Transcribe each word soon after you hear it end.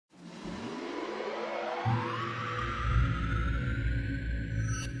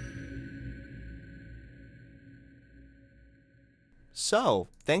So,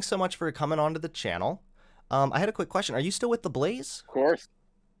 thanks so much for coming onto the channel. I had a quick question. Are you still with the Blaze? Of course.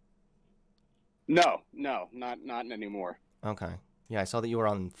 No, not anymore. Okay. Yeah, I saw that you were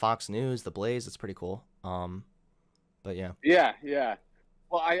on Fox News, the Blaze. That's pretty cool. But yeah. Yeah.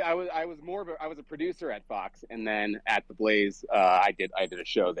 Well, I was a producer at Fox, and then at the Blaze, I did a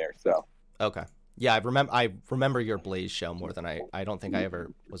show there. So. Okay. Yeah, I remember your Blaze show more than I don't think I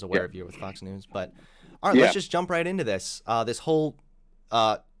ever was aware of you with Fox News. But all right, let's just jump right into this. This whole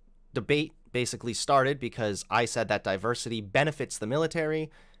debate basically started because I said that diversity benefits the military,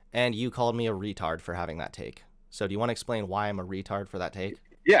 and you called me a retard for having that take. So do you want to explain why I'm a retard for that take?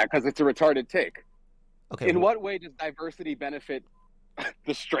 Yeah, because it's a retarded take. Okay. In what way does diversity benefit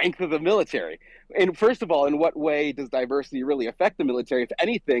the strength of the military? And first of all, in what way does diversity really affect the military? If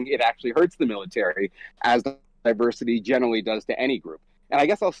anything, it actually hurts the military, as diversity generally does to any group. And I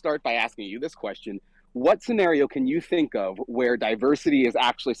guess I'll start by asking you this question. What scenario can you think of where diversity is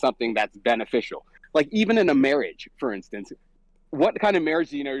actually something that's beneficial? Like even in a marriage, for instance. What kind of marriage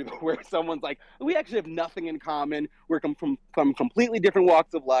do you know where someone's like, we actually have nothing in common. We're from completely different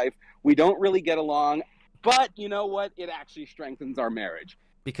walks of life. We don't really get along. But you know what? It actually strengthens our marriage.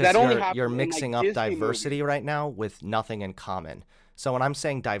 Because you're mixing up diversity right now with nothing in common. So when I'm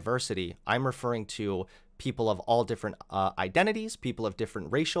saying diversity, I'm referring to people of all different identities, people of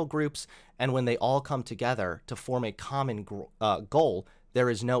different racial groups, and when they all come together to form a common goal, there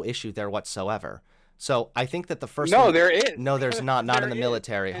is no issue there whatsoever. So I think that the first there is. No, there's not in the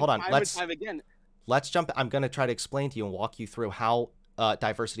military. Hold on, let's jump. I'm going to try to explain to you and walk you through how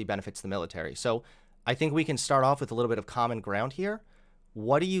diversity benefits the military. So I think we can start off with a little bit of common ground here.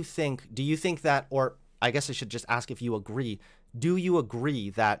 What do you think? Do you think that, or I guess I should just ask if you agree, do you agree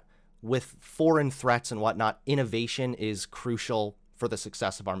that with foreign threats and whatnot, innovation is crucial for the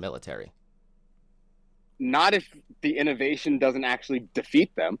success of our military? Not if the innovation doesn't actually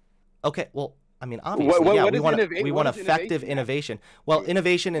defeat them. Okay, well, I mean, obviously, yeah, we want effective innovation. Well,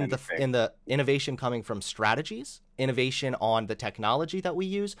 innovation in the innovation coming from strategies, innovation on the technology that we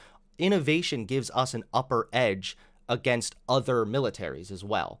use, innovation gives us an upper edge against other militaries as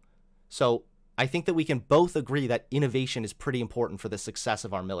well. So I think that we can both agree that innovation is pretty important for the success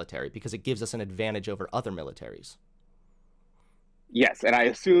of our military because it gives us an advantage over other militaries. Yes, and I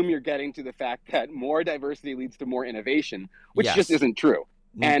assume you're getting to the fact that more diversity leads to more innovation, which just isn't true.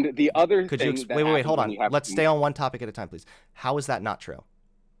 And the other thing wait, hold on. Let's stay on one topic at a time, please. How is that not true?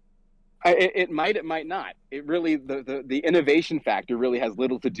 It might not. It really, the innovation factor really has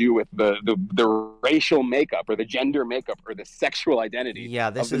little to do with the racial makeup or the gender makeup or the sexual identity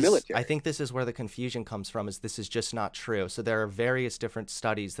of the military. I think this is where the confusion comes from, is this is just not true. So there are various different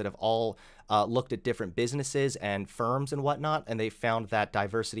studies that have all looked at different businesses and firms and whatnot, and they found that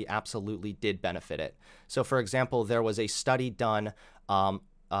diversity absolutely did benefit it. So for example, there was a study done,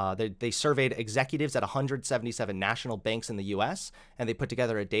 they surveyed executives at 177 national banks in the US, and they put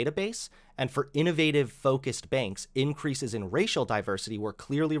together a database. And for innovative focused banks, increases in racial diversity were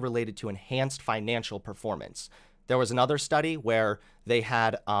clearly related to enhanced financial performance. There was another study where they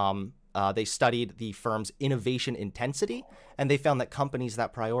had they studied the firm's innovation intensity, and they found that companies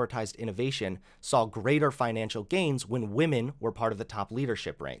that prioritized innovation saw greater financial gains when women were part of the top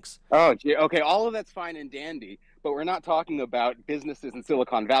leadership ranks. Oh, gee, okay, all of that's fine and dandy, but we're not talking about businesses in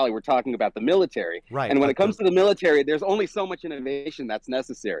Silicon Valley. We're talking about the military. Right. And when it comes to the military, there's only so much innovation that's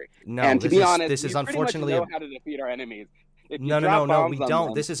necessary. No, and to be honest, this is unfortunately know how to defeat our enemies. No, we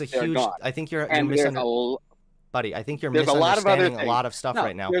don't. This is a huge. I think you're missing. Buddy, I think you're misunderstanding a lot of stuff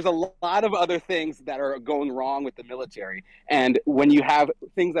right now. There's a lot of other things that are going wrong with the military. And when you have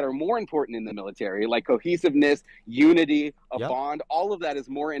things that are more important in the military, like cohesiveness, unity, a bond, all of that is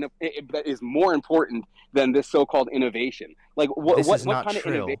more important than this so-called innovation. Like what kind of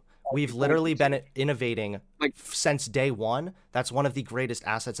innovation? We've literally been innovating since day one. That's one of the greatest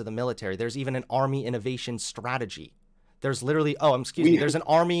assets of the military. There's even an Army innovation strategy. There's literally, there's an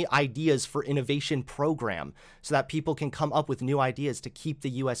Army Ideas for Innovation program so that people can come up with new ideas to keep the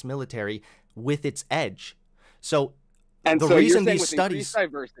U.S. military with its edge. So the reason these studies...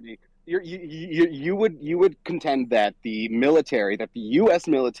 diversity, you would contend that the U.S.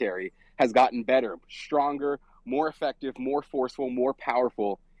 military has gotten better, stronger, more effective, more forceful, more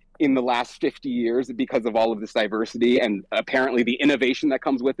powerful in the last 50 years because of all of this diversity and apparently the innovation that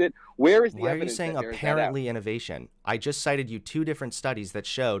comes with it? Where is the Why are you evidence saying that bears that out? apparently innovation? I just cited you 2 different studies that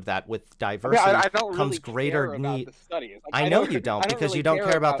showed that with Okay, diversity I don't comes really greater care about need. the studies. Like, I know you don't, I don't because really you don't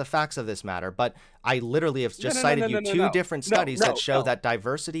care about about. the facts of this matter, but I literally have just No, cited you no, no, 2 no, different no, studies no, that show no. that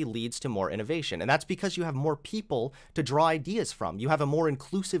diversity leads to more innovation. And that's because you have more people to draw ideas from. You have a more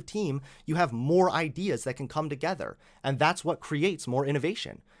inclusive team. You have more ideas that can come together. And that's what creates more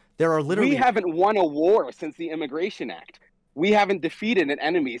innovation. There are literally... We haven't won a war since the Immigration Act. We haven't defeated an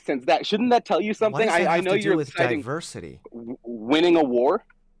enemy since that. Shouldn't that tell you What something? does that I have know to do you're with citing diversity? winning a war.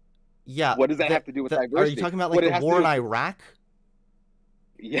 Yeah. What does that have to do with diversity? Are you talking about like What it the has to war do in with- Iraq?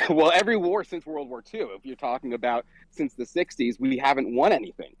 Yeah, well, every war since World War II. If you're talking about since the 60s, we haven't won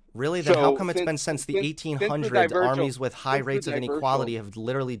anything. Really? Then So how come it's been since the since the 1800s, armies with high since the rates of divergent- inequality have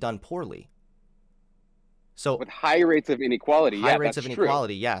literally done poorly? So with high rates of inequality, high yeah, rates that's of true.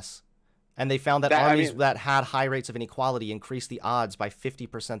 inequality, yes. And they found that That- I armies mean- that had high rates of inequality increase the odds by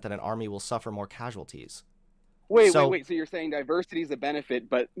 50% that an army will suffer more casualties. Wait. So you're saying diversity is a benefit,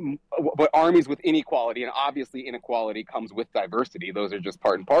 but armies with inequality, and obviously inequality comes with diversity. Those are just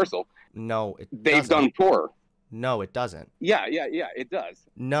part and parcel. no, it They've doesn't. done poorer. No, it doesn't. Yeah, it does.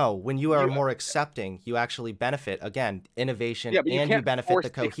 No, when you are You- more accepting, you actually benefit, again, innovation, Yeah, but you and can't you benefit force the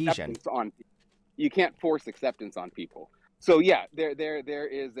cohesion. acceptance on. You can't force acceptance on people. So yeah, there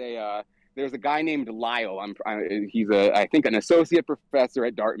is a there's a guy named Lyle. He's I think an associate professor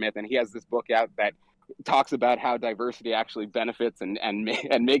at Dartmouth, and he has this book out that talks about how diversity actually benefits and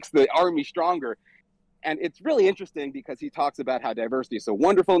makes the army stronger. And it's really interesting because he talks about how diversity is so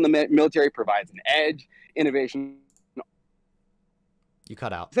wonderful in the military, provides an edge, innovation. You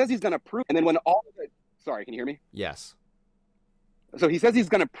cut out. He says he's going to prove, and then when all of it, sorry, can you hear me? Yes. So he says he's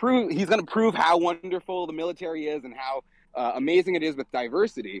going to prove how wonderful the military is and how amazing it is with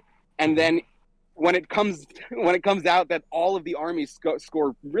diversity. And then when it comes out that all of the armies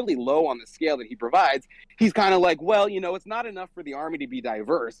score really low on the scale that he provides, he's kind of like, well, it's not enough for the army to be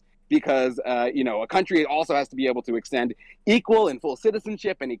diverse because a country also has to be able to extend equal and full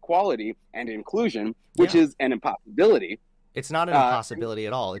citizenship and equality and inclusion, which is an impossibility. It's not an impossibility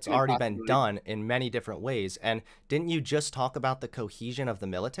at all. It's an already been impossibility. done in many different ways. And didn't you just talk about the cohesion of the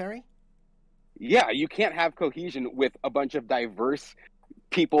military? Yeah, you can't have cohesion with a bunch of diverse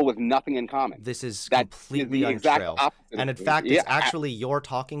people with nothing in common. This is That completely is the exact untrue. opposite And in of it. fact, Yeah. it's actually your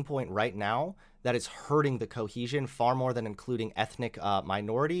talking point right now that is hurting the cohesion far more than including ethnic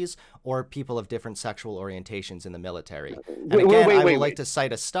minorities or people of different sexual orientations in the military. And again, I would like to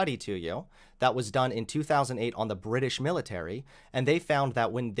cite a study to you that was done in 2008 on the British military, and they found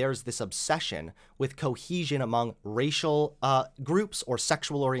that when there's this obsession with cohesion among racial groups or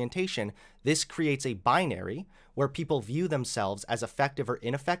sexual orientation, this creates a binary where people view themselves as effective or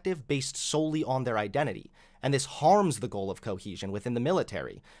ineffective based solely on their identity. And this harms the goal of cohesion within the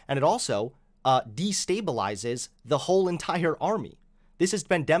military. And it also destabilizes the whole entire army. This has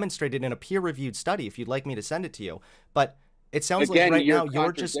been demonstrated in a peer-reviewed study, if you'd like me to send it to you. But it sounds like right now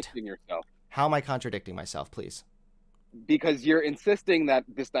you're just... yourself. How am I contradicting myself, please? Because you're insisting that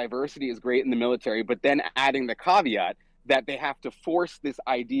this diversity is great in the military, but then adding the caveat that they have to force this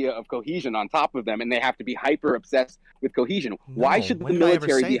idea of cohesion on top of them, and they have to be hyper-obsessed with cohesion. Why should the when did I ever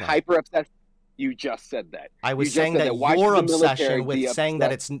military say be that? hyper-obsessed? You just said that. I was You just saying said that Why your should the military obsession be with saying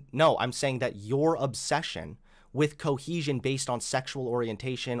that obsessed? it's... No, I'm saying that your obsession with cohesion based on sexual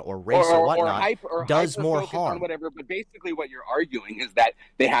orientation or race or whatnot does more hyper-focus on harm. whatever, but basically what you're arguing is that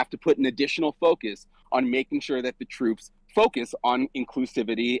they have to put an additional focus on making sure that the troops focus on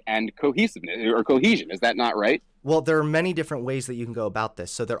inclusivity and cohesiveness or cohesion. Is that not right? Well, there are many different ways that you can go about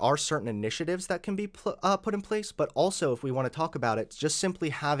this. So there are certain initiatives that can be put in place, but also if we want to talk about it, just simply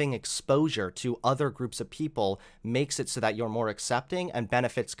having exposure to other groups of people makes it so that you're more accepting and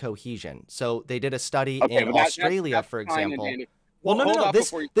benefits cohesion. So they did a study in Australia, for example. Well, no.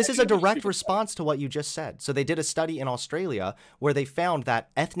 This is a direct response to what you just said. So they did a study in Australia where they found that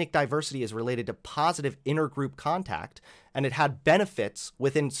ethnic diversity is related to positive intergroup contact, and it had benefits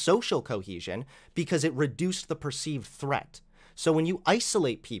within social cohesion because it reduced the perceived threat. So when you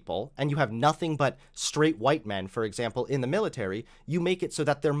isolate people and you have nothing but straight white men, for example, in the military, you make it so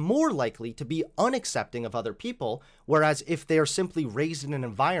that they're more likely to be unaccepting of other people, whereas if they are simply raised in an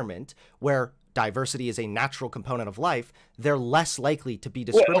environment where diversity is a natural component of life, they're less likely to be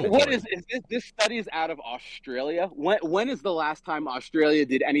discriminatory. What is this study is out of Australia? When is the last time Australia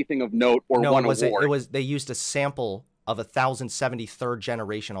did anything of note or won a war? They used a sample of 1,070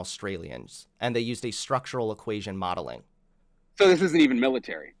 third-generation Australians, and they used a structural equation modeling. So this isn't even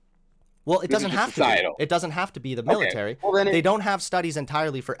military. Well, it This is doesn't just have to be. societal. It doesn't have to be the Okay. military. Well, then They don't have studies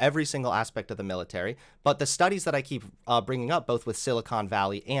entirely for every single aspect of the military, but the studies that I keep bringing up, both with Silicon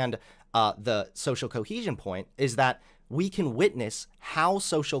Valley and the social cohesion point, is that we can witness how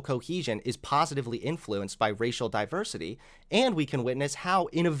social cohesion is positively influenced by racial diversity, and we can witness how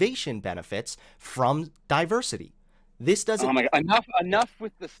innovation benefits from diversity. This doesn't. Oh my God. Enough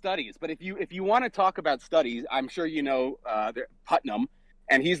with the studies. But if you want to talk about studies, I'm sure you know Putnam,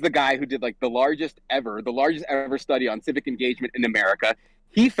 and he's the guy who did like the largest ever study on civic engagement in America.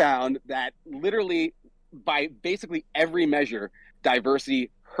 He found that literally by basically every measure,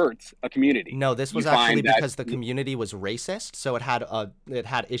 diversity hurts a community. No, this was You actually find that because the community was racist, so it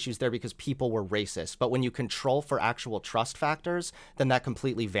had issues there because people were racist. But when you control for actual trust factors, then that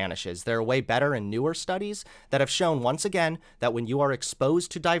completely vanishes. There are way better and newer studies that have shown once again that when you are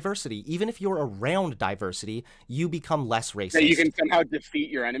exposed to diversity, even if you're around diversity, you become less racist. that you can somehow defeat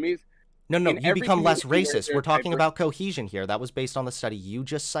your enemies. No, in you every become less community where racist. there's We're talking diversity. about cohesion here. That was based on the study you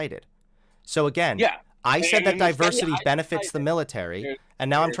just cited. So again, Yeah. I said that And the study diversity I benefits the cited, military, and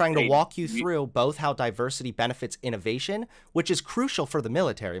now I'm trying to there's walk you a- through both how diversity benefits innovation, which is crucial for the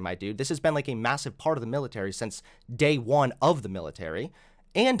military, my dude. This has been like a massive part of the military since day one of the military,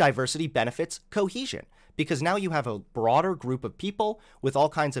 and diversity benefits cohesion, because now you have a broader group of people with all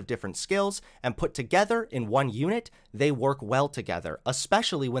kinds of different skills, and put together in one unit, they work well together,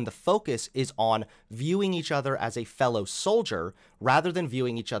 especially when the focus is on viewing each other as a fellow soldier rather than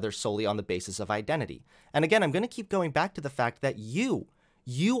viewing each other solely on the basis of identity. And again, I'm going to keep going back to the fact that you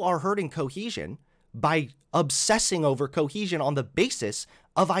are hurting cohesion by obsessing over cohesion on the basis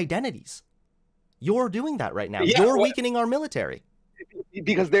of identities. You're doing that right now. Yeah, You're well, weakening our military.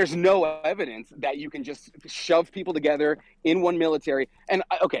 because there's no evidence that you can just shove people together in one military. And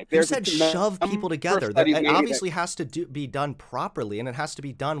okay, Who there's said a shove number people of together? That studies it maybe obviously has to be done properly, and it has to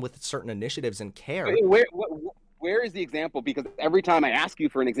be done with certain initiatives and care. where is the example? Because every time I ask you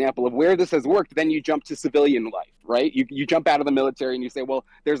for an example of where this has worked, then you jump to civilian life, right? You jump out of the military and you say, well,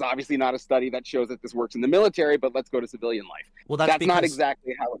 there's obviously not a study that shows that this works in the military, but let's go to civilian life. Well, that's not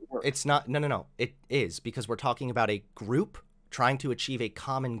exactly how it works. It's not. No. It is, because we're talking about a group trying to achieve a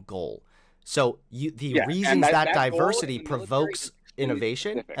common goal. So the reasons that diversity provokes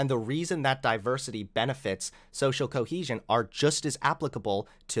innovation specific. and the reason that diversity benefits social cohesion are just as applicable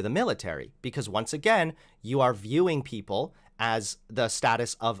to the military, because once again, you are viewing people as the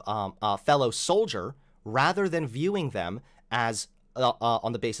status of a fellow soldier rather than viewing them as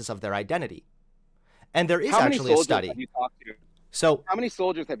on the basis of their identity. And there is actually a study. Have you talked to? So how many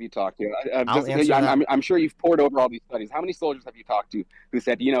soldiers have you talked to? I'll answer that. I'm sure you've poured over all these studies. How many soldiers have you talked to who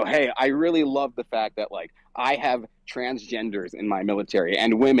said, you know, hey, I really love the fact that like I have transgenders in my military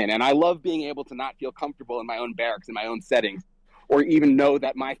and women, and I love being able to not feel comfortable in my own barracks, in my own settings, or even know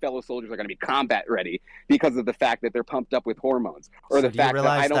that my fellow soldiers are going to be combat ready because of the fact that they're pumped up with hormones, or so the do fact you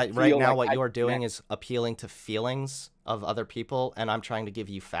realize that I don't right feel now like what you're doing is appealing to feelings of other people, and I'm trying to give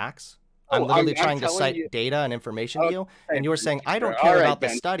you facts? I'm literally trying to cite data and information to you, and you're saying, I don't care about the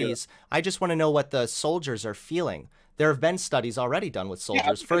studies. I just want to know what the soldiers are feeling. There have been studies already done with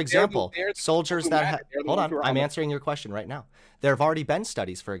soldiers. For example, soldiers that hold on, I'm answering your question right now. There have already been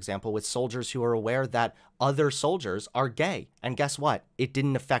studies, for example, with soldiers who are aware that other soldiers are gay. And guess what? It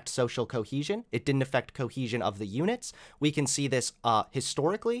didn't affect social cohesion. It didn't affect cohesion of the units. We can see this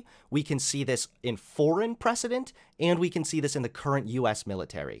historically. We can see this in foreign precedent, and we can see this in the current U.S.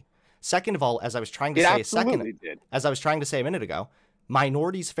 military. Second of all, as I was trying to say a minute ago,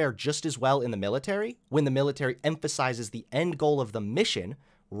 minorities fare just as well in the military when the military emphasizes the end goal of the mission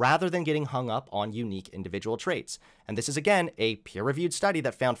rather than getting hung up on unique individual traits. And this is, again, a peer-reviewed study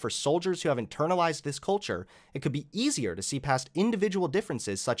that found for soldiers who have internalized this culture, it could be easier to see past individual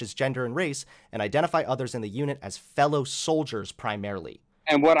differences such as gender and race and identify others in the unit as fellow soldiers primarily.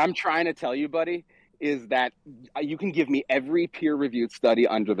 And what I'm trying to tell you, buddy, is that you can give me every peer-reviewed study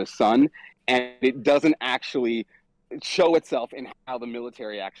under the sun, and it doesn't actually show itself in how the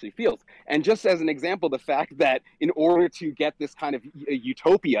military actually feels. And just as an example, the fact that in order to get this kind of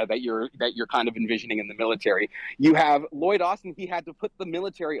utopia that you're kind of envisioning in the military, you have Lloyd Austin. He had to put the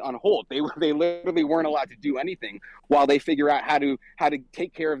military on hold. They literally weren't allowed to do anything while they figure out how to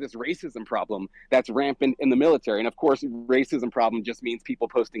take care of this racism problem that's rampant in the military. And of course, racism problem just means people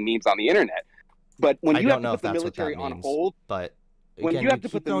posting memes on the internet. But when you have to put the military on hold, but when you have to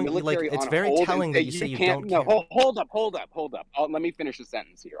put the military on hold, it's very telling that you say you don't care. No, hold up. Let me finish the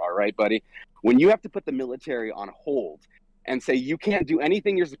sentence here, all right, buddy? When you have to put the military on hold and say you can't do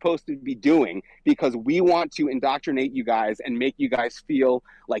anything you're supposed to be doing because we want to indoctrinate you guys and make you guys feel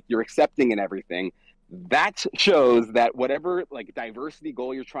like you're accepting and everything, That shows that whatever like diversity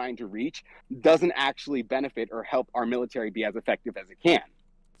goal you're trying to reach doesn't actually benefit or help our military be as effective as it can.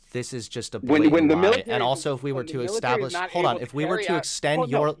 This is just a blatant when the lie. military, And also, if we were to establish, hold on, if we were to out, extend oh,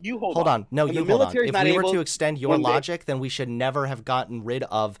 your, no, you hold hold on, on, no, when you the hold on. military's If not we were able, to extend your logic, then we should never have gotten rid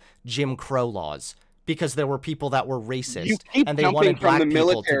of Jim Crow laws because there were people that were racist you keep and they jumping wanted from black the people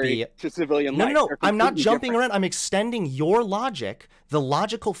military to be to civilian No, life. no, They're I'm not completely jumping different. around. I'm extending your logic, the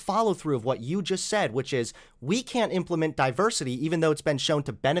logical follow through of what you just said, which is we can't implement diversity, even though it's been shown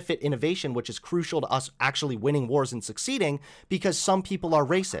to benefit innovation, which is crucial to us actually winning wars and succeeding, because some people are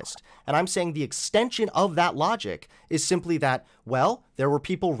racist. And I'm saying the extension of that logic is simply that, well, there were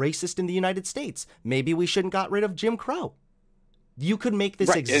people racist in the United States. Maybe we shouldn't got rid of Jim Crow. You could make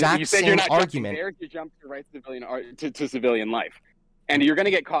this exact same argument. There to jump to right to civilian life, and you're going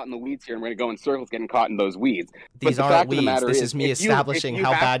to get caught in the weeds here, and we're going to go in circles, getting caught in those weeds. These aren't weeds. This is me establishing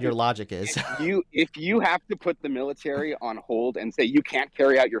how bad your logic is. If you have to put the military on hold and say you can't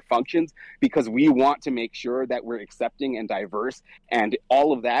carry out your functions because we want to make sure that we're accepting and diverse and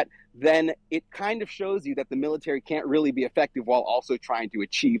all of that, then it kind of shows you that the military can't really be effective while also trying to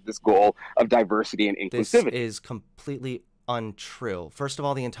achieve this goal of diversity and inclusivity. This is completely untrue. First of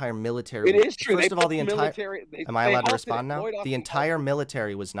all, the entire military. It is true. First of all, the entire military. Am I allowed to respond now? The entire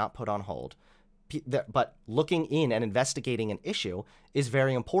military was not put on hold. But looking in and investigating an issue is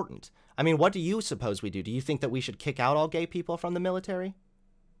very important. I mean, what do you suppose we do? Do you think that we should kick out all gay people from the military?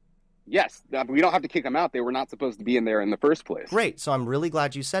 Yes, we don't have to kick them out. They were not supposed to be in there in the first place. Great. So I'm really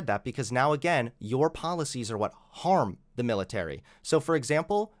glad you said that, because now, again, your policies are what harm the military. So, for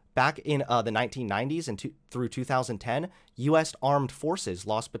example, back in the 1990s and through 2010, U.S. armed forces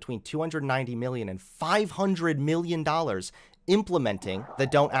lost between $290 million and $500 million implementing the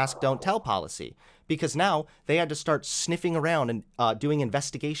Don't Ask, Don't Tell policy, because now they had to start sniffing around and doing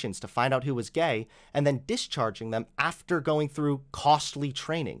investigations to find out who was gay and then discharging them after going through costly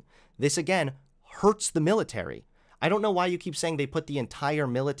training. This, again, hurts the military. I don't know why you keep saying they put the entire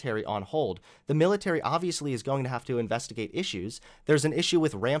military on hold. The military obviously is going to have to investigate issues. There's an issue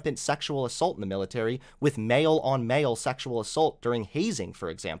with rampant sexual assault in the military, with male-on-male sexual assault during hazing,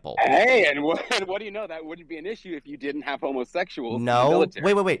 for example. Hey, and what do you know? That wouldn't be an issue if you didn't have homosexuals in the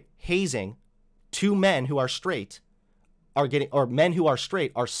military. Wait. Hazing. Two men who are straight are getting, or men who are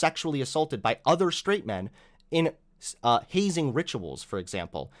straight are sexually assaulted by other straight men in hazing rituals, for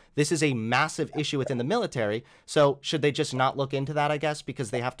example. This is a massive issue within the military. So should they just not look into that, I guess, because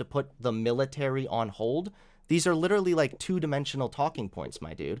they have to put the military on hold? These are literally like two-dimensional talking points,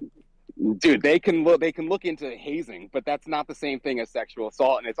 my dude. Dude, they can look into hazing, but that's not the same thing as sexual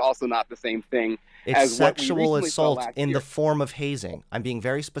assault, and it's also not the same thing as sexual assault in the form of hazing. I'm being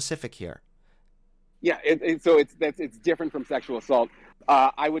very specific here. Yeah, so it's different from sexual assault.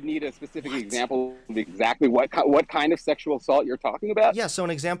 I would need a specific example of exactly what kind of sexual assault you're talking about. Yeah, so an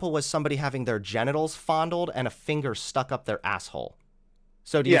example was somebody having their genitals fondled and a finger stuck up their asshole.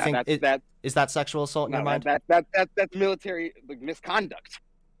 So do you think is that sexual assault in your mind? That's military misconduct.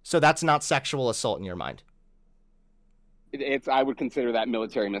 So that's not sexual assault in your mind? I would consider that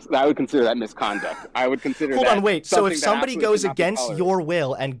I would consider that misconduct. I would consider Hold on, wait. So if somebody goes against your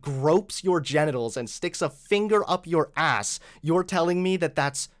will and gropes your genitals and sticks a finger up your ass, you're telling me that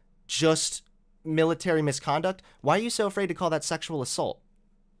that's just military misconduct? Why are you so afraid to call that sexual assault?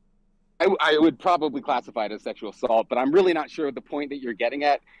 I would probably classify it as sexual assault, but I'm really not sure the point that you're getting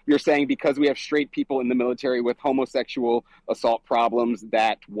at. You're saying because we have straight people in the military with homosexual assault problems,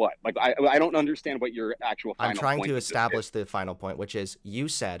 that what? Like, I don't understand what your actual final point is. I'm trying to establish the final point, which is you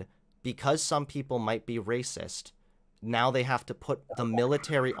said because some people might be racist, now they have to put the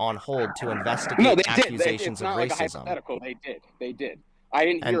military on hold to investigate accusations of racism. Like a hypothetical. They did. I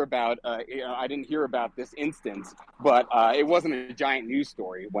didn't hear about this instance, but it wasn't a giant news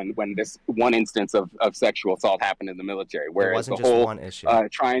story when this one instance of sexual assault happened in the military. Whereas it wasn't the just whole one issue.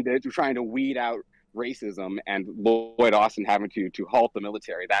 trying to weed out racism and Lloyd Austin having to halt the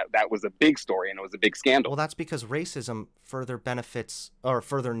military, that was a big story and it was a big scandal. Well, that's because racism further benefits or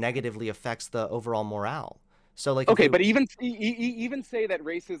further negatively affects the overall morale. So, like, okay, but even say that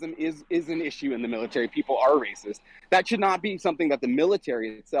racism is an issue in the military. People are racist. That should not be something that the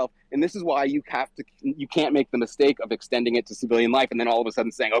military itself. And this is why you can't make the mistake of extending it to civilian life and then all of a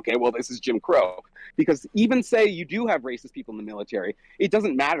sudden saying, okay, well, this is Jim Crow. Because even say you do have racist people in the military, it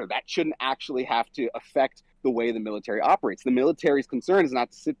doesn't matter. That shouldn't actually have to affect the way the military operates. The military's concern is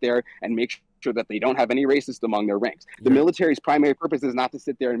not to sit there and make sure that they don't have any racist among their ranks. The military's primary purpose is not to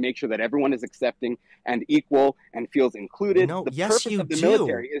sit there and make sure that everyone is accepting and equal and feels included. No, the yes, purpose you of the do.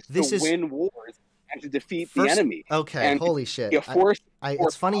 military is to win wars and to defeat the enemy. Okay, and holy shit.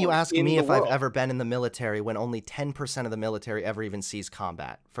 It's funny you ask me if I've ever been in the military when only 10% of the military ever even sees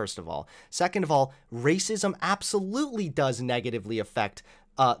combat, first of all. Second of all, racism absolutely does negatively affect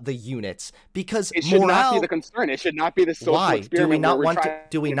the units, because it should morale, not be the concern. It should not be the social experiment.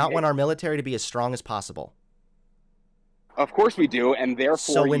 Do we not want our military to be as strong as possible? Of course we do, and therefore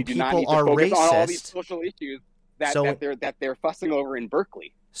so when you do not need to focus on all these social issues that they're fussing over in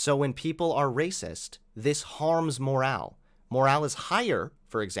Berkeley. So when people are racist, this harms morale. Morale is higher,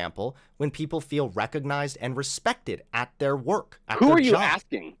 for example, when people feel recognized and respected at their work, at their job. Who are you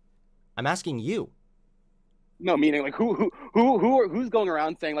asking? I'm asking you. No, meaning like who's going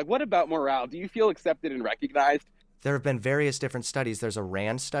around saying like, what about morale? Do you feel accepted and recognized? There have been various different studies. There's a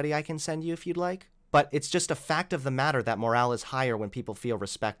RAND study I can send you if you'd like. But it's just a fact of the matter that morale is higher when people feel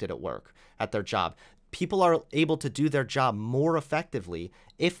respected at work, at their job. People are able to do their job more effectively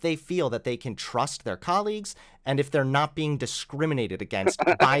if they feel that they can trust their colleagues and if they're not being discriminated against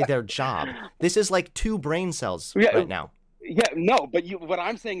by their job. This is like 2 brain cells right now. Yeah, no, but what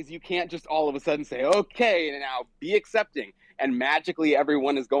I'm saying is you can't just all of a sudden say, okay, now be accepting, and magically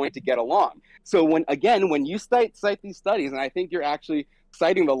everyone is going to get along. So when you cite these studies, and I think you're actually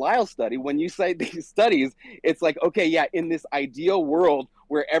citing the Lyle study, when you cite these studies, it's like, okay, yeah, in this ideal world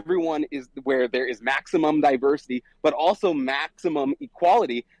where where there is maximum diversity, but also maximum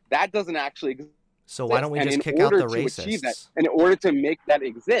equality, that doesn't actually exist. So why don't we just kick out the racists? In order to make that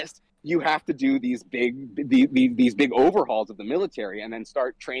exist, you have to do these big overhauls of the military and then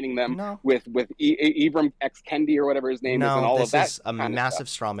start training them with Ibram X. Kendi or whatever his name is and all of that. No, this is a massive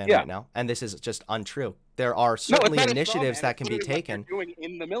straw man right now, and this is just untrue. There are certainly initiatives that can be taken. Doing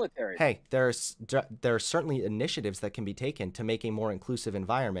in the military. Hey, there are certainly initiatives that can be taken to make a more inclusive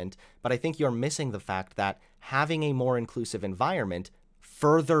environment, but I think you're missing the fact that having a more inclusive environment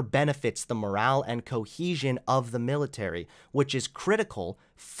further benefits the morale and cohesion of the military, which is critical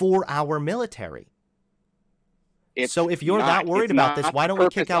for our military. So if you're that worried about this, why don't we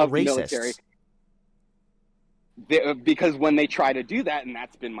kick out racists? Because when they try to do that, and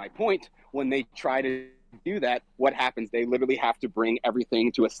that's been my point, when they try to do that, what happens? They literally have to bring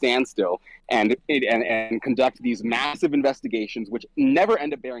everything to a standstill and conduct these massive investigations, which never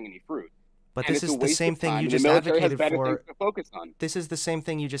end up bearing any fruit. But this is the same thing you just advocated for. This is the same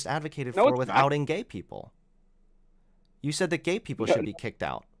thing you just advocated for with outing gay people. You said that gay people should be kicked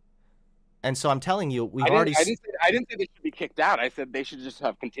out. And so I'm telling you, I didn't say they should be kicked out. I said they should just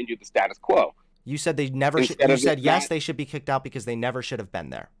have continued the status quo. You said they never should. You said yes, they should be kicked out because they never should have been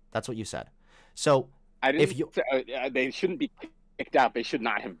there. That's what you said. So they shouldn't be kicked out. They should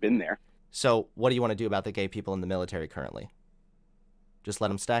not have been there. So what do you want to do about the gay people in the military currently? Just let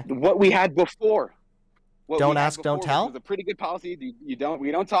them stay? What we had before. Don't ask, don't tell? It was a pretty good policy. We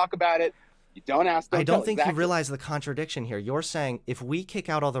don't talk about it. You don't ask, don't tell. I don't think you realize the contradiction here. You're saying if we kick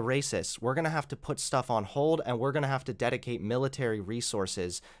out all the racists, we're going to have to put stuff on hold and we're going to have to dedicate military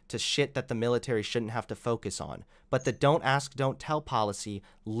resources to shit that the military shouldn't have to focus on. But the don't ask, don't tell policy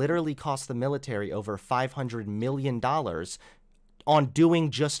literally cost the military over $500 million on doing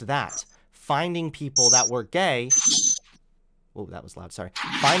just that. Finding people that were gay... Oh, that was loud, sorry.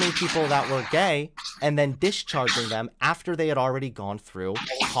 Finding people that were gay and then discharging them after they had already gone through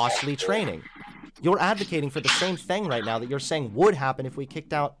costly training. You're advocating for the same thing right now that you're saying would happen if we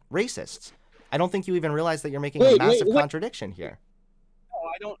kicked out racists. I don't think you even realize that you're making a massive contradiction here. No,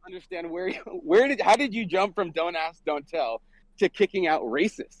 I don't understand how did you jump from don't ask, don't tell to kicking out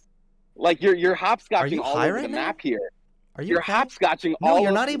racists? Like you're hopscotching all over the map here. Are you hopscotching all over the map here. No,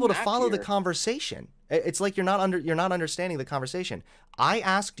 you're not able to follow the conversation. It's like you're not understanding the conversation. I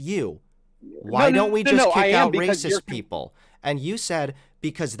asked you, why don't we just kick out racist people? And you said,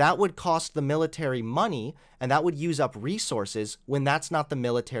 because that would cost the military money and that would use up resources when that's not the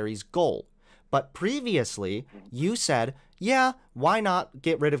military's goal. But previously, you said, yeah, why not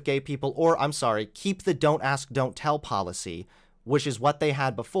get rid of gay people? Or, I'm sorry, keep the don't ask, don't tell policy, which is what they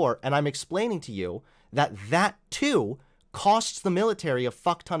had before. And I'm explaining to you that that too costs the military a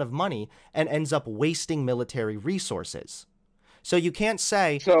fuck ton of money and ends up wasting military resources. So you can't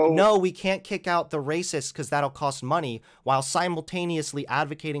say, no, we can't kick out the racists because that'll cost money, while simultaneously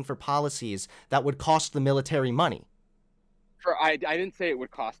advocating for policies that would cost the military money. I didn't say it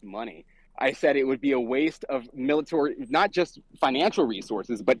would cost money. I said it would be a waste of military, not just financial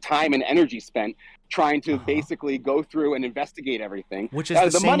resources, but time and energy spent trying to basically go through and investigate everything. Which is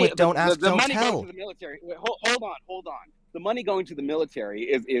the same with don't ask, don't tell. The money going to the military. Wait, hold on. The money going to the military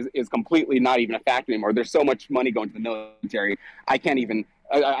is completely not even a factor anymore. There's so much money going to the military, I can't even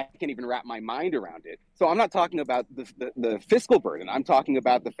I can't even wrap my mind around it. So I'm not talking about the fiscal burden. I'm talking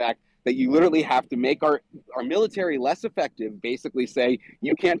about the fact that you literally have to make our military less effective, basically say,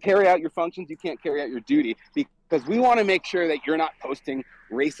 you can't carry out your functions, you can't carry out your duty, because we want to make sure that you're not posting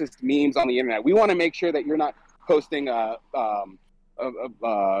racist memes on the internet. We want to make sure that you're not posting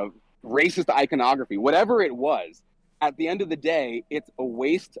racist iconography, whatever it was. At the end of the day, it's a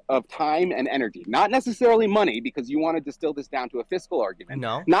waste of time and energy. Not necessarily money, because you want to distill this down to a fiscal argument.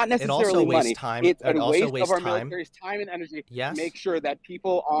 No, not necessarily it also money. Wastes time. It's it a also waste wastes of our time. military's time and energy Yes. to make sure that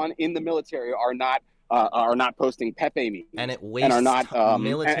people in the military are not posting Pepe memes. And it wastes and are not,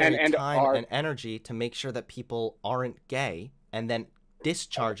 military and time and energy to make sure that people aren't gay, and then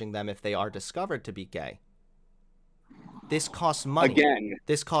discharging them if they are discovered to be gay. This costs money. Again.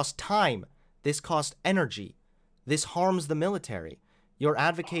 This costs time. This costs energy. This harms the military. You're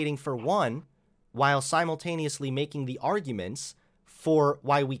advocating for one while simultaneously making the arguments for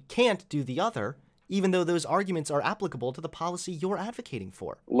why we can't do the other, even though those arguments are applicable to the policy you're advocating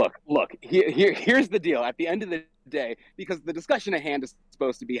for. Look, here's the deal. At the end of the day, because the discussion at hand is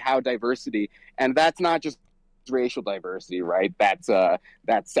supposed to be how diversity, and that's not just racial diversity, right? That's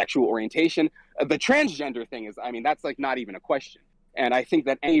sexual orientation. The transgender thing is, I mean, that's like not even a question. And I think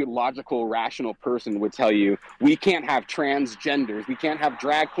that any logical, rational person would tell you, we can't have transgenders, we can't have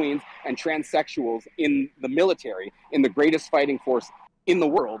drag queens and transsexuals in the military, in the greatest fighting force in the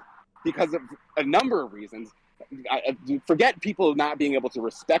world, because of a number of reasons. Forget people not being able to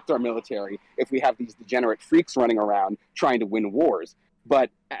respect our military if we have these degenerate freaks running around trying to win wars.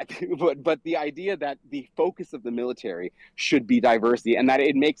 But the idea that the focus of the military should be diversity and that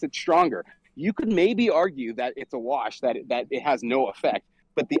it makes it stronger. You could maybe argue that it's a wash, that it has no effect.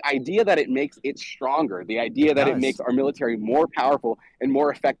 But the idea that it makes it stronger, the idea that it makes our military more powerful and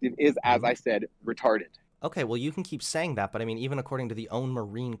more effective is, as I said, retarded. Okay, well, you can keep saying that, but I mean, even according to the own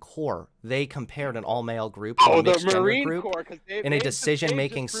Marine Corps, they compared an all-male group to a mixed gender group in a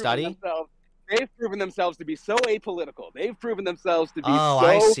decision-making study. They've proven themselves to be so apolitical. They've proven themselves to be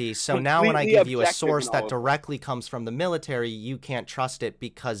I see. So now when I give you a source that directly comes from the military, you can't trust it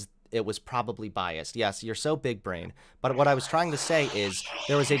because it was probably biased. Yes, you're so big brain. But what I was trying to say is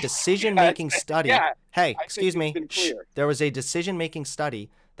there was a decision-making study. Yeah, hey, excuse me. There was a decision-making study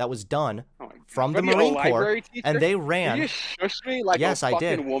that was done from the Marine Corps, and they ran. Did you shush me like yes, a I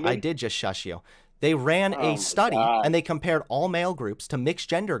did. Woman? I did just shush you. They ran a study, and they compared all male groups to mixed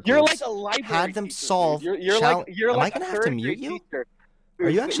gender groups. You're like a library had them teacher, solve. You're Am like I gonna have to mute you? Teacher. Are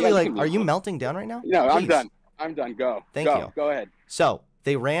you actually are you melting down right now? No, Please. I'm done. I'm done. Go. Thank you. Go ahead. So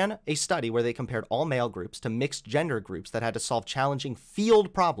they ran a study where they compared all male groups to mixed gender groups that had to solve challenging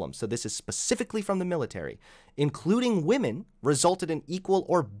field problems. So this is specifically from the military. Including women resulted in equal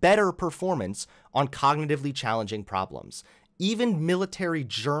or better performance on cognitively challenging problems. Even military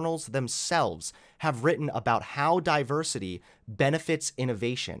journals themselves have written about how diversity benefits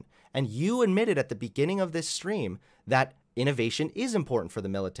innovation. And you admitted at the beginning of this stream that innovation is important for the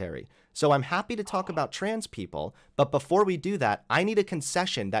military. So I'm happy to talk about trans people, but before we do that, I need a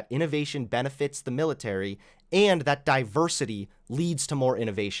concession that innovation benefits the military and that diversity leads to more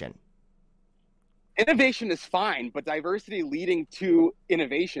innovation. Innovation is fine, but diversity leading to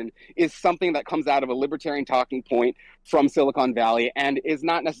innovation is something that comes out of a libertarian talking point from Silicon Valley and is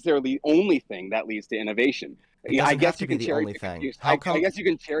not necessarily the only thing that leads to innovation. I guess you can cherry pick a few. I guess you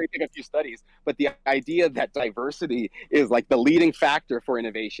can cherry pick a few studies, but the idea that diversity is like the leading factor for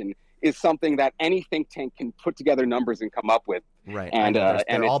innovation is something that any think tank can put together numbers and come up with. Right, and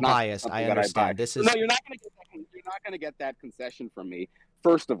they're all biased. I understand. This is no, you're not going to get that concession from me.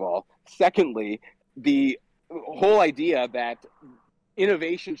 First of all, secondly, the whole idea that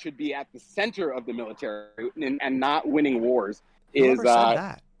innovation should be at the center of the military and not winning wars is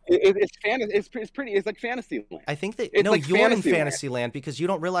that? It's like fantasy land. I think that it's no, like you're in fantasy land because you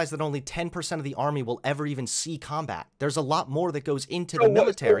don't realize that only 10% of the army will ever even see combat. There's a lot more that goes into the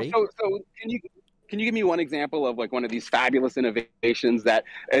military. So can you give me one example of like one of these fabulous innovations that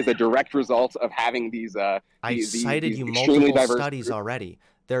is a direct result of having these? I cited you multiple studies already.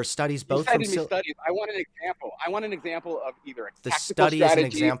 There are studies both from studies. I want an example. I want an example of either a the tactical study is an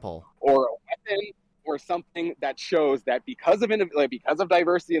strategy example or a weapon or something that shows that because of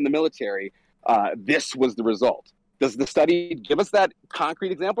diversity in the military, this was the result. Does the study give us that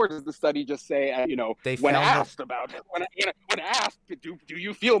concrete example, or does the study just say, when asked, do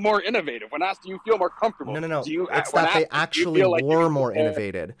you feel more innovative? When asked, do you feel more comfortable? No. It's that they actually were more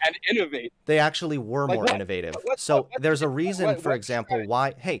innovative. And innovate. They actually were more innovative. So there's a reason, for example,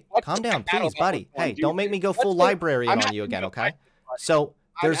 why. Hey, calm down, please, buddy. Hey, don't make me go full librarian on you again, okay? So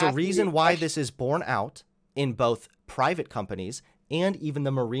there's a reason why this is borne out in both private companies and even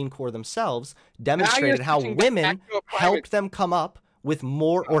the Marine Corps themselves Now you're demonstrated how switching back women to a private. helped them come up with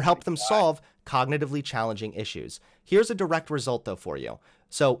more, or helped them God. solve cognitively challenging issues. Here's a direct result, though, for you.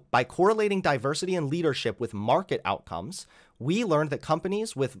 So by correlating diversity and leadership with market outcomes, we learned that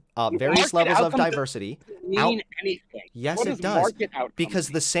companies with various Market levels of outcomes diversity mean anything. Yes, What it does does. market outcomes Because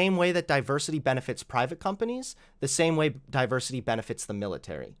mean? the same way that diversity benefits private companies, the same way diversity benefits the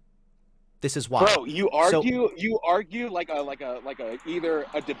military. This is why. Bro, you argue like a either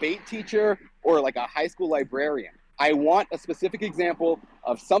a debate teacher or like a high school librarian. I want a specific example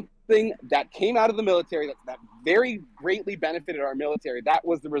of something that came out of the military that very greatly benefited our military. That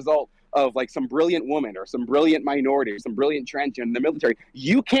was the result of like some brilliant woman or some brilliant minority or some brilliant transgender in the military.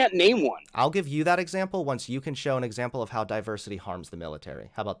 You can't name one. I'll give you that example once you can show an example of how diversity harms the military.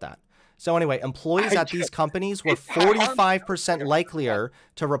 How about that? So anyway, employees at these companies were 45% likelier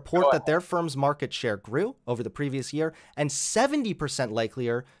to report that their firm's market share grew over the previous year, and 70%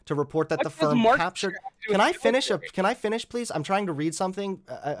 likelier to report that the firm captured. Can I finish? Can I finish, please? I'm trying to read something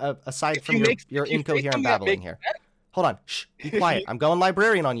aside from your incoherent babbling here. Hold on. Shh. Be quiet. I'm going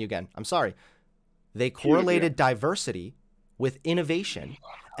librarian on you again. I'm sorry. They correlated diversity with innovation,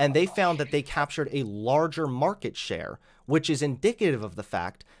 and they found that they captured a larger market share, which is indicative of the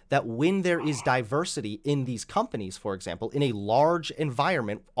fact that when there is diversity in these companies, for example, in a large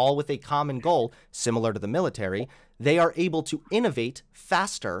environment, all with a common goal, similar to the military, they are able to innovate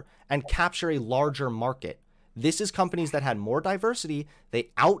faster and capture a larger market. This is companies that had more diversity.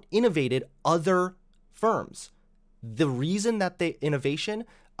 They out-innovated other firms. The reason that the innovation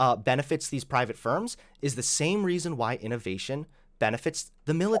benefits these private firms is the same reason why innovation benefits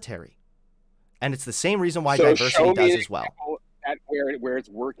the military. And it's the same reason why diversity does as well. Where it's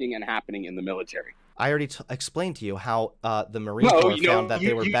working and happening in the military. I already explained to you how the Marine Corps found that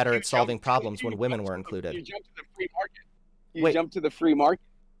they were better at solving problems when women were included. You jumped to the free market. You jumped to the free market.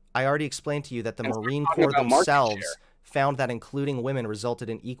 I already explained to you that the Marine Corps themselves found that including women resulted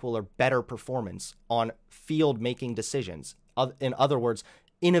in equal or better performance on field-making decisions. In other words,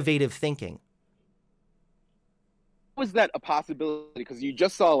 innovative thinking. Was that a possibility? Because you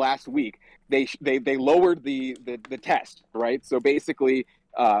just saw last week they lowered the test, right? So basically,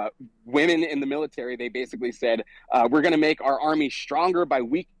 women in the military, they basically said we're going to make our army stronger by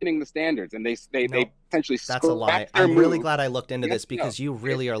weakening the standards, and they essentially that's a lie. I'm really glad I looked into this because you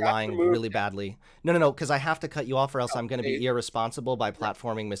really are lying really badly. No, because I have to cut you off or else I'm going to be irresponsible by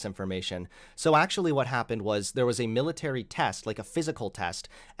platforming misinformation. So actually what happened was there was a military test, like a physical test,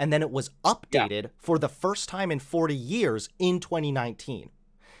 and then it was updated for the first time in 40 years in 2019.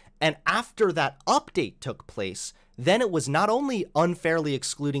 And after that update took place, then it was not only unfairly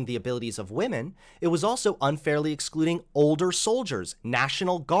excluding the abilities of women, it was also unfairly excluding older soldiers,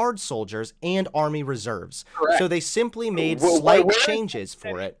 National Guard soldiers, and Army Reserves. Correct. So they simply made slight changes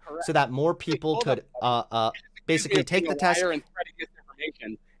for it so that more people could basically take the test. And spreading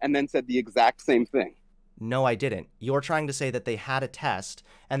misinformation, and then said the exact same thing. No, I didn't. You're trying to say that they had a test,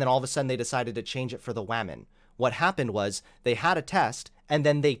 and then all of a sudden they decided to change it for the women. What happened was they had a test, and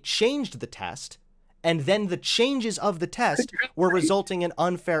then they changed the test, and then the changes of the test were resulting in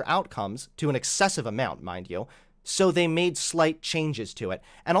unfair outcomes to an excessive amount, mind you. So they made slight changes to it.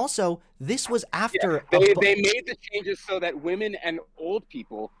 And also, this was after... They made the changes so that women and old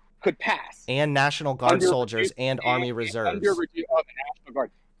people could pass. And National Guard soldiers and Army Reserves.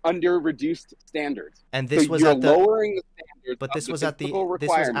 Under reduced standards. And this was at the lowering the standards. But this was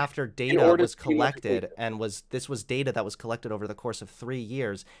after data was collected, and this was data that was collected over the course of 3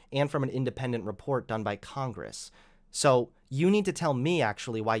 years and from an independent report done by Congress. So you need to tell me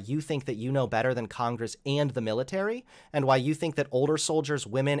actually why you think that you know better than Congress and the military, and why you think that older soldiers,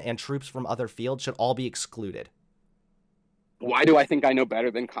 women, and troops from other fields should all be excluded. Why do I think I know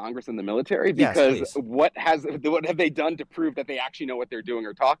better than Congress and the military? Because yes, what have they done to prove that they actually know what they're doing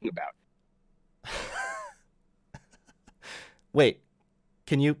or talking about? Wait,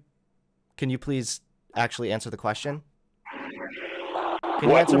 can you please actually answer the question? Can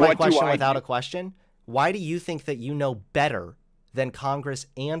you answer my question without a question? Why do you think that you know better than Congress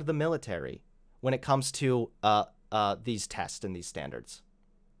and the military when it comes to these tests and these standards?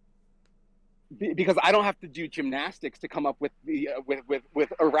 Because I don't have to do gymnastics to come up with the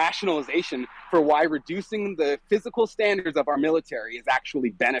with a rationalization for why reducing the physical standards of our military is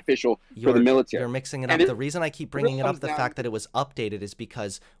actually beneficial for the military. You're mixing it up. The reason I keep bringing it up, the fact that it was updated, is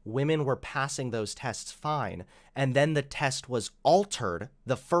because women were passing those tests fine, and then the test was altered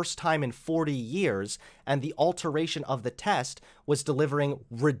the first time in 40 years, and the alteration of the test was delivering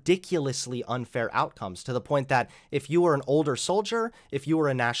ridiculously unfair outcomes, to the point that if you were an older soldier, if you were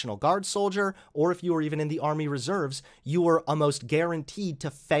a National Guard soldier, or if you were even in the Army Reserves, you were almost guaranteed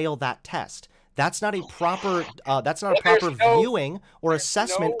to fail that test. That's not a proper viewing or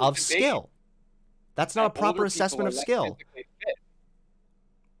assessment of skill. That's not a proper assessment of skill.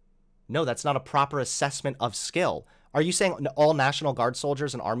 No, that's not a proper assessment of skill. Are you saying all National Guard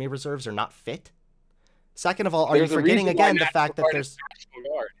soldiers and Army Reserves are not fit? Second of all, are you forgetting again the fact that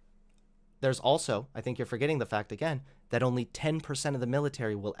there's also, I think you're forgetting the fact again, that only 10% of the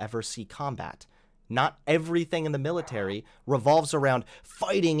military will ever see combat. Not everything in the military revolves around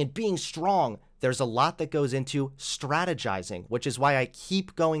fighting and being strong. There's a lot that goes into strategizing, which is why I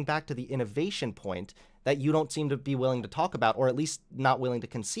keep going back to the innovation point that you don't seem to be willing to talk about, or at least not willing to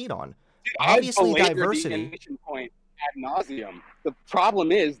concede on. Obviously, diversity. The innovation point ad nauseum. The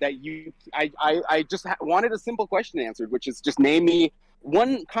problem is that I just wanted a simple question answered, which is just name me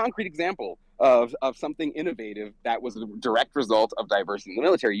one concrete example of something innovative that was a direct result of diversity in the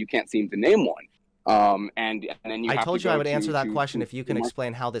military. You can't seem to name one. And then you. I told you I would answer that question if you can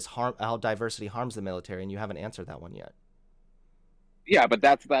explain how diversity harms the military, and you haven't answered that one yet. Yeah, but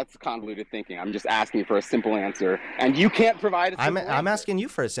that's convoluted thinking. I'm just asking for a simple answer, and you can't provide a simple answer. I'm asking you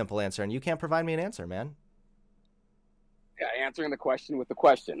for a simple answer, and you can't provide me an answer, man. Yeah, answering the question with the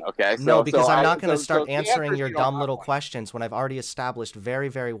question, okay? No, because I'm not going to start answering your dumb little questions when I've already established very,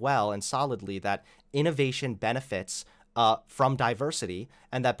 very well and solidly that innovation benefits from diversity,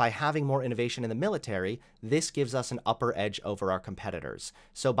 and that by having more innovation in the military, this gives us an upper edge over our competitors.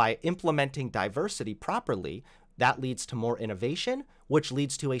 So by implementing diversity properly, that leads to more innovation, which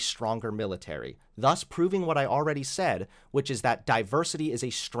leads to a stronger military, thus proving what I already said, which is that diversity is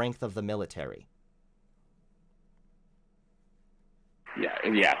a strength of the military.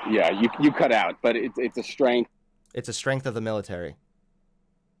 Yeah. You cut out, but it's a strength. It's a strength of the military.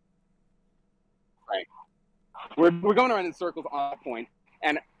 Right. We're going around in circles on that point.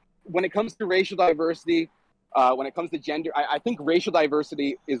 And when it comes to racial diversity, when it comes to gender, I think racial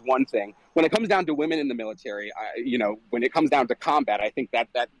diversity is one thing. When it comes down to women in the military, when it comes down to combat, I think that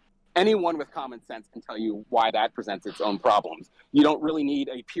anyone with common sense can tell you why that presents its own problems. You don't really need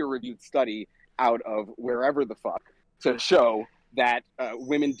a peer-reviewed study out of wherever the fuck to show that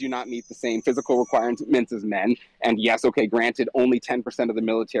women do not meet the same physical requirements as men. And yes, okay, granted, only 10% of the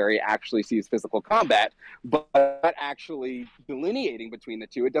military actually sees physical combat, but actually delineating between the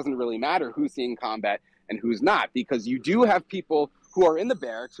two, it doesn't really matter who's seeing combat and who's not, because you do have people who are in the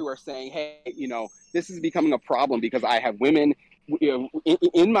barracks who are saying, hey, this is becoming a problem because I have women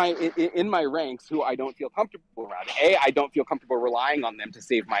in my ranks who I don't feel comfortable around. A, I don't feel comfortable relying on them to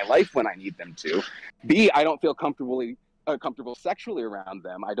save my life when I need them to. B, I don't feel comfortable sexually around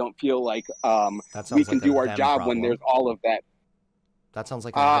them. I don't feel like we can do our job when there's all of that. That sounds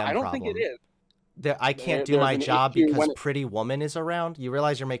like a them I don't problem. think it is. I can't do my job because Pretty Woman is around. You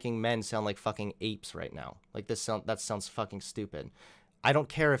realize you're making men sound like fucking apes right now. Like that sounds fucking stupid. I don't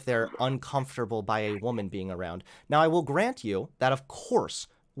care if they're uncomfortable by a woman being around. Now, I will grant you that, of course,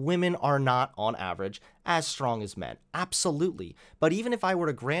 women are not, on average, as strong as men. Absolutely. But even if I were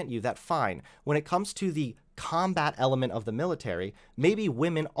to grant you that, fine, when it comes to the combat element of the military, maybe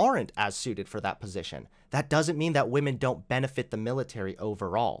women aren't as suited for that position. That doesn't mean that women don't benefit the military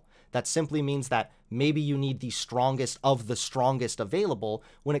overall. That simply means that maybe you need the strongest of the strongest available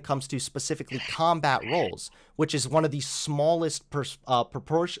when it comes to specifically combat roles, which is one of the smallest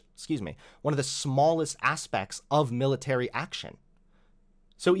one of the smallest aspects of military action.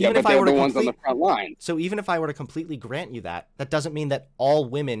 So even if I were to completely grant you that, that doesn't mean that all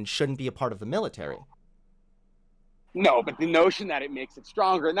women shouldn't be a part of the military. No, but the notion that it makes it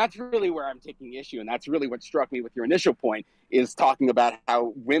stronger, and that's really where I'm taking issue, and that's really what struck me with your initial point, is talking about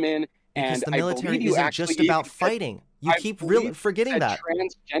how women because the military isn't just about fighting. You keep really forgetting that.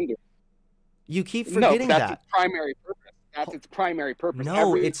 Transgender. You keep forgetting that. That's its primary purpose. That's its primary purpose.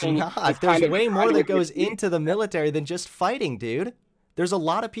 No, it's not. There's way more that goes into the military than just fighting, dude. There's a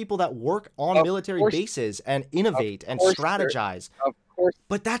lot of people that work on military bases and innovate and strategize. Of course.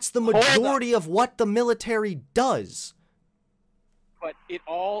 But that's the majority of what the military does. But it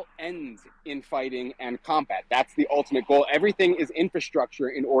all ends in fighting and combat. That's the ultimate goal. Everything is infrastructure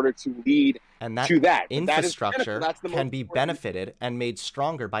in order to lead to that. Infrastructure can be benefited and made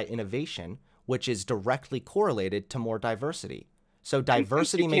stronger by innovation, which is directly correlated to more diversity. So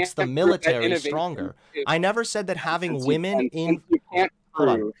diversity makes the military stronger. I never said that having women in... Hold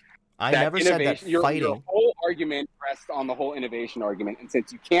on. I never said that fighting... Your whole argument rests on the whole innovation argument. And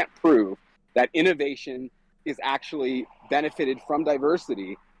since you can't prove that innovation is actually benefited from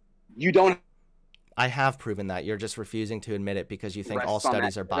diversity, you don't... I have proven that. You're just refusing to admit it because you think all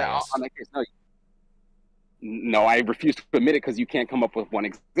studies are biased. No, I refuse to admit it because you can't come up with one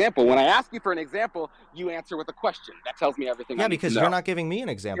example. When I ask you for an example, you answer with a question. That tells me everything I Yeah, need to because know. you're not giving me an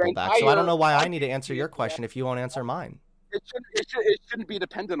example back, so I don't know why I need to answer your question if you won't answer mine. It shouldn't be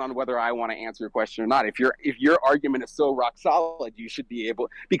dependent on whether I want to answer your question or not. If your argument is so rock solid, you should be able,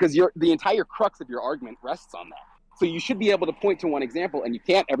 because the entire crux of your argument rests on that. So you should be able to point to one example, and you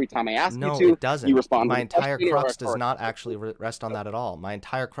can't every time I ask No, you to. it doesn't. You respond My with a entire question crux or does not actually rest on that at all. My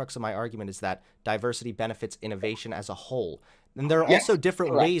entire crux of my argument is that diversity benefits innovation as a whole. And there are also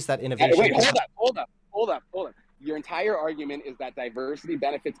different ways that innovation... Wait, hold up. Your entire argument is that diversity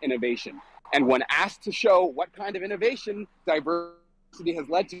benefits innovation. And when asked to show what kind of innovation diversity has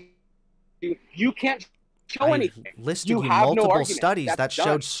led to, you can't show anything. I listed you multiple studies that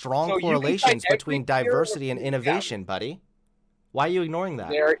showed strong correlations between diversity and innovation, buddy. Why are you ignoring that?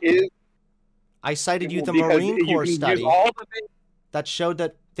 There is... I cited you the Marine Corps study that showed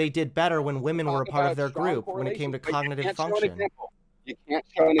that they did better when women were a part of their group when it came to cognitive function. You can't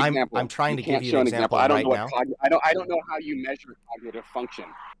show an example. I'm trying to give you an example right now. I don't know how you measure cognitive function.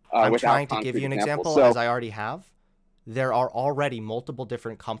 I'm trying to give you an example, as I already have. There are already multiple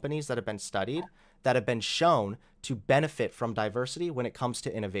different companies that have been studied that have been shown to benefit from diversity when it comes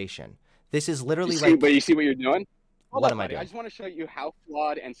to innovation. This is literally like... But you see what you're doing? What am I doing? I just want to show you how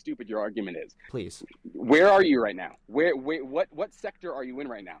flawed and stupid your argument is. Please. Where are you right now? What sector are you in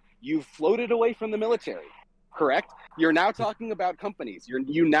right now? You've floated away from the military, correct? You're now talking about companies.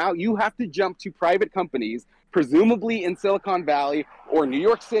 You have to jump to private companies, presumably in Silicon Valley or New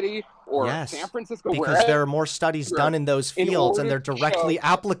York City or San Francisco. Because there are more studies done in those fields and they're directly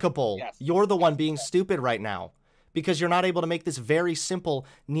applicable. Yes. You're the one being stupid right now because you're not able to make this very simple,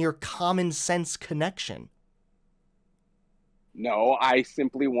 near common sense connection. No, I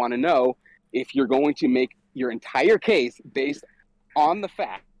simply want to know if you're going to make your entire case based on the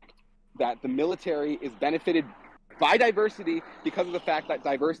fact that the military is benefited by diversity because of the fact that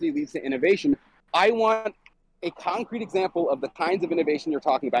diversity leads to innovation. I want a concrete example of the kinds of innovation you're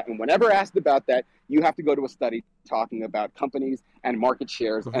talking about. And whenever asked about that, you have to go to a study talking about companies and market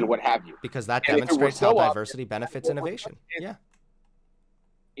shares and what have you. Because that demonstrates how diversity benefits innovation. Yeah.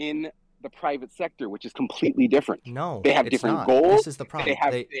 In the private sector, which is completely different. No, they have different goals. This is the problem.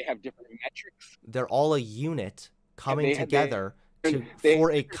 They have different metrics. They're all a unit coming together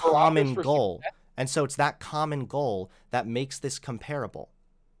for a common goal. And so it's that common goal that makes this comparable.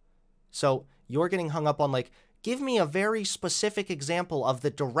 So you're getting hung up on like, give me a very specific example of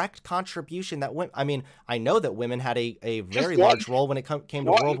the direct contribution that women... I mean, I know that women had a very large role when it came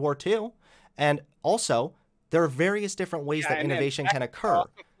to World War II. And also, there are various different ways that innovation can occur.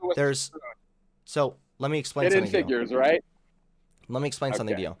 So let me explain something. Figures, right? Let me explain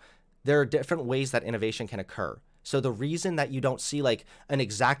something to you. There are different ways that innovation can occur. So the reason that you don't see like an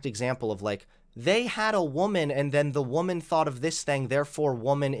exact example of like, they had a woman and then the woman thought of this thing, therefore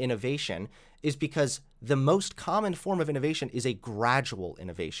woman innovation, is because the most common form of innovation is a gradual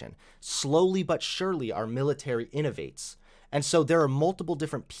innovation. Slowly but surely our military innovates. And so there are multiple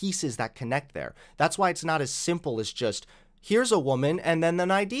different pieces that connect there. That's why it's not as simple as just, here's a woman and then an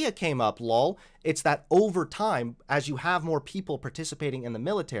idea came up, lol. It's that over time, as you have more people participating in the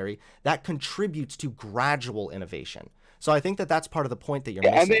military, that contributes to gradual innovation. So I think that that's part of the point that you're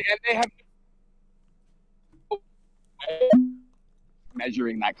missing. And they have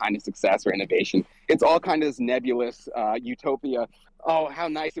measuring that kind of success or innovation. It's all kind of this nebulous utopia. Oh, how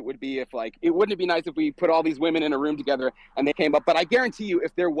nice it would be if, like, wouldn't it be nice if we put all these women in a room together and they came up? But I guarantee you,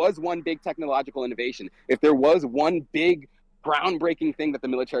 if there was one big technological innovation, if there was one big groundbreaking thing that the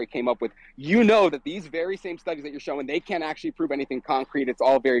military came up with, you know that these very same studies that you're showing, they can't actually prove anything concrete. It's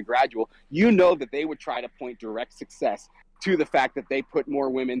all very gradual. You know that they would try to point direct success to the fact that they put more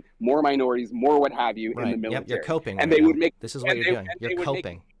women, more minorities, more what have you in the military. Yep, you're coping. And they would make... This is what you're doing. You're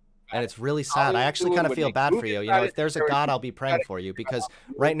coping. And it's really sad. I actually kind of feel bad for you. You know, if there's a God, I'll be praying for you, because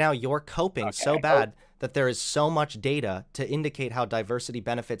right now you're coping so bad that there is so much data to indicate how diversity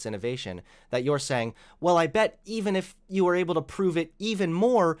benefits innovation that you're saying, well, I bet even if you were able to prove it even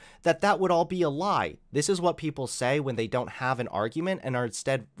more, that would all be a lie. This is what people say when they don't have an argument and are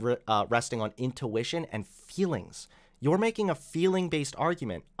instead resting on intuition and feelings. You're making a feeling-based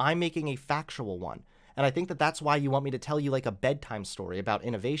argument. I'm making a factual one. And I think that that's why you want me to tell you like a bedtime story about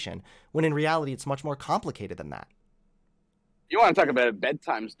innovation, when in reality, it's much more complicated than that. You want to talk about a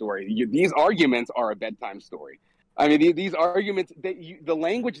bedtime story? These arguments are a bedtime story. I mean, these arguments, the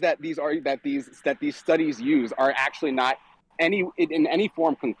language that these studies use are actually not in any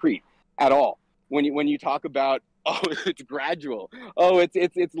form concrete at all. When you talk about, oh, it's gradual. Oh,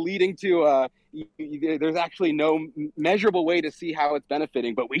 it's leading to there's actually no measurable way to see how it's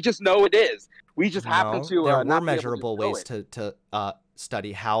benefiting, but we just know it is. We just happen No, to there were not be able to measurable know ways it. to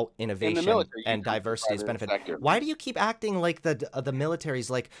study how In the innovation military, you and come from the diversity is private benefit. sector. Why do you keep acting like the military's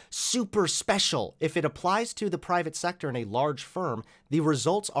like super special? If it applies to the private sector in a large firm, the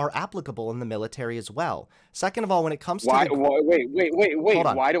results are applicable in the military as well. Second of all, when it comes to Wait. hold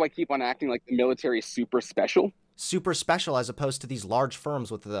on. Why do I keep on acting like the military is super special? Super special as opposed to these large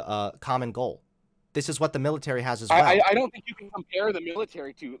firms with the common goal. This is what the military has as well. I don't think you can compare the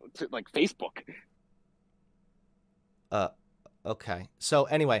military to like Facebook. Okay. So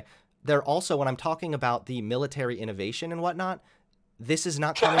anyway, they're also, when I'm talking about the military innovation and whatnot, this is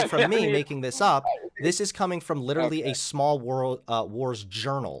not coming from me making this up. This is coming from literally a small wars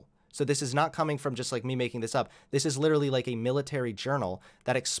journal. So this is not coming from just like me making this up. This is literally like a military journal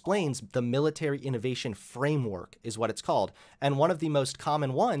that explains the military innovation framework is what it's called. And one of the most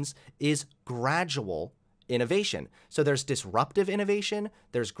common ones is gradual innovation. So there's disruptive innovation,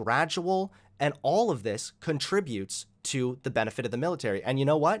 there's gradual, and all of this contributes to the benefit of the military. And you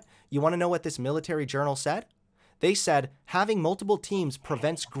know what? You want to know what this military journal said? They said having multiple teams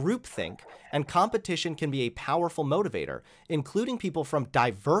prevents groupthink, and competition can be a powerful motivator, including people from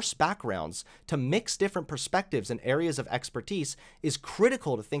diverse backgrounds to mix different perspectives and areas of expertise is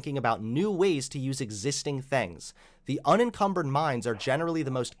critical to thinking about new ways to use existing things. The unencumbered minds are generally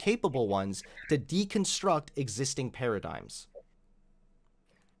the most capable ones to deconstruct existing paradigms.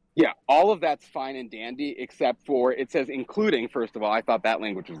 Yeah, all of that's fine and dandy, except for it says including, first of all. I thought that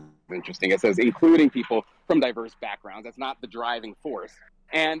language was interesting. It says including people from diverse backgrounds. That's not the driving force.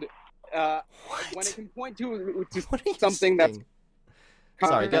 And when it can point to something that's...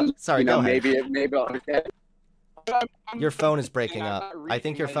 Sorry, go ahead. Maybe I'll... Your phone is breaking up. I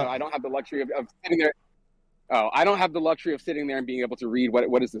think your phone... I don't have the luxury of sitting there. Oh, I don't have the luxury of sitting there and being able to read.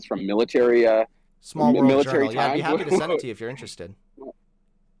 What is this, from military... Small World military Journal. Yeah, I'd be happy to send it to you if you're interested.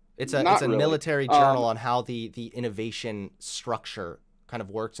 It's a military journal on how the innovation structure kind of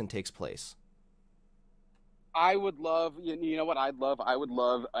works and takes place. I would love, you know what I'd love? I would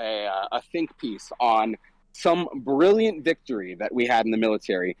love a think piece on some brilliant victory that we had in the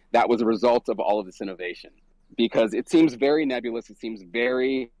military that was a result of all of this innovation. Because it seems very nebulous, it seems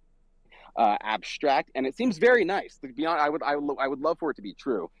very abstract, and it sees very nice. To be honest, I would love for it to be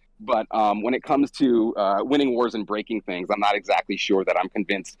true. But when it comes to winning wars and breaking things, I'm not exactly sure that I'm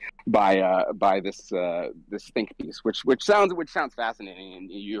convinced by this think piece, which sounds fascinating,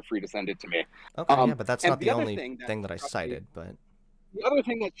 and you're free to send it to me. Okay, yeah, but that's not the only thing that I cited. But the other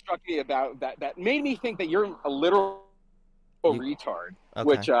thing that struck me about that made me think that you're a literal retard, okay,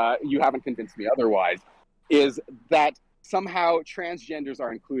 which you haven't convinced me otherwise, is that somehow transgenders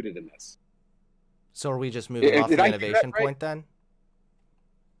are included in this. So are we just moving off the innovation point then?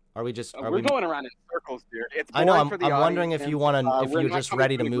 Are we just? We're going around in circles, dude. It's I know. I'm wondering if you want to, if you're just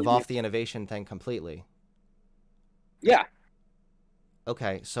ready to move off the innovation thing completely. Yeah.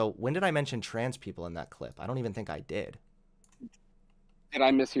 Okay. So when did I mention trans people in that clip? I don't even think I did. Did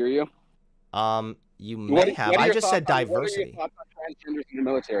I mishear you? You may have. I just said diversity. What are your thoughts on transgenders in the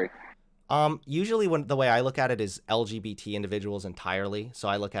military? Usually the way I look at it is LGBT individuals entirely. So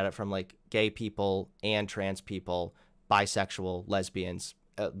I look at it from like gay people and trans people, bisexual, lesbians.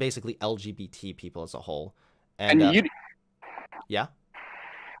 Basically LGBT people as a whole. And yeah.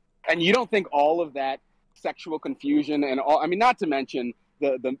 And you don't think all of that sexual confusion and all, I mean, not to mention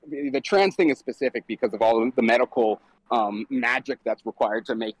the trans thing is specific because of all of the medical magic that's required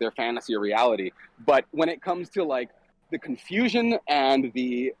to make their fantasy a reality. But when it comes to like the confusion and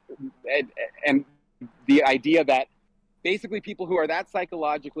the idea that basically people who are that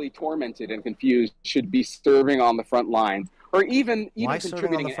psychologically tormented and confused should be serving on the front lines, or even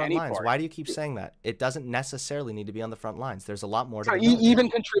contributing in any part. Why do you keep saying that? It doesn't necessarily need to be on the front lines. There's a lot more to even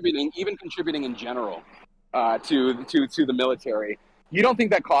contributing in general to the military. You don't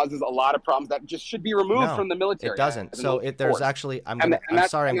think that causes a lot of problems that just should be removed from the military? It doesn't. So there's actually, I'm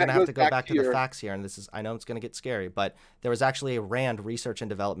sorry, I'm gonna have to go back to the facts here, and this is, I know it's gonna get scary, but there was actually a RAND research and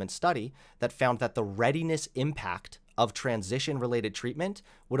development study that found that the readiness impact of transition-related treatment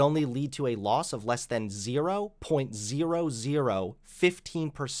would only lead to a loss of less than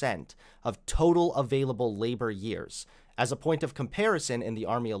 0.0015% of total available labor years. As a point of comparison, in the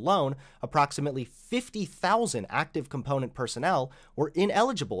Army alone, approximately 50,000 active component personnel were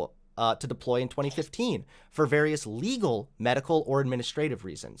ineligible to deploy in 2015 for various legal, medical, or administrative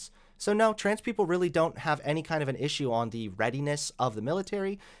reasons. So no, trans people really don't have any kind of an issue on the readiness of the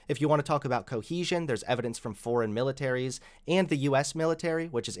military. If you want to talk about cohesion, there's evidence from foreign militaries and the U.S. military,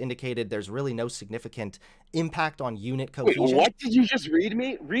 which has indicated there's really no significant impact on unit cohesion. Wait, what did you just read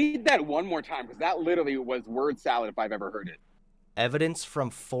me? Read that one more time, because that literally was word salad if I've ever heard it. Evidence from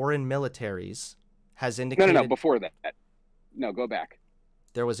foreign militaries has indicated... No, before that. No, go back.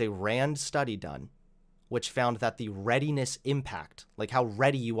 There was a RAND study done which found that the readiness impact, like how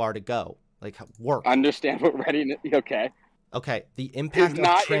ready you are to go, like work. Understand what readiness, okay. Okay, the impact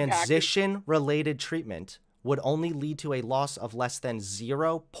of transition-related treatment would only lead to a loss of less than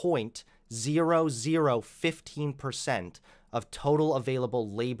 0.0015% of total available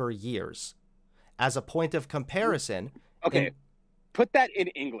labor years. As a point of comparison... Okay, put that in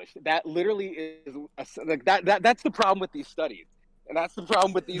English. That literally is, like, that's the problem with these studies. And that's the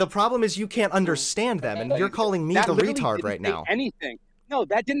problem with these. The problem is you can't understand them, and you're calling me the retard right now. Anything. No,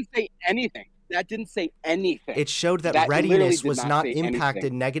 that didn't say anything. That didn't say anything. It showed that readiness was not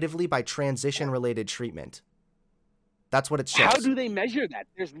impacted negatively by transition-related treatment. That's what it shows. How do they measure that?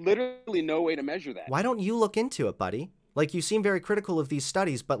 There's literally no way to measure that. Why don't you look into it, buddy? Like, you seem very critical of these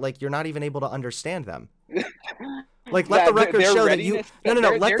studies, but, like, you're not even able to understand them. Like, let the record show that you... No.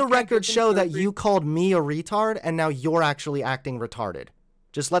 Let the record show that you called me a retard, and now you're actually acting retarded.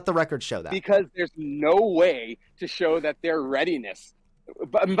 Just let the record show that. Because there's no way to show that their readiness...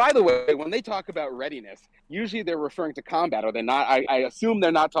 And by the way, when they talk about readiness, usually they're referring to combat, or they're not. I assume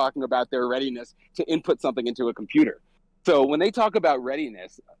they're not talking about their readiness to input something into a computer. So when they talk about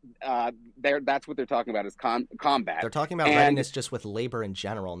readiness, that's what they're talking about is combat. They're talking about readiness just with labor in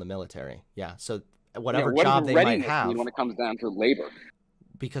general in the military. Yeah, so whatever job they might have. When it comes down to labor.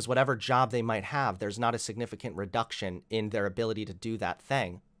 Because whatever job they might have, there's not a significant reduction in their ability to do that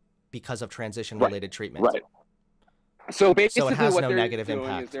thing because of transition-related treatment. Right. So basically, it has what no they're negative doing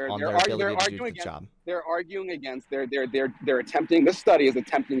impact is they're on their ability to do the job. They're arguing against. They're attempting. This study is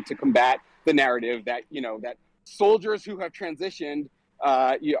attempting to combat the narrative that that soldiers who have transitioned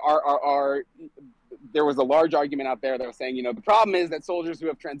are. There was a large argument out there that was saying, the problem is that soldiers who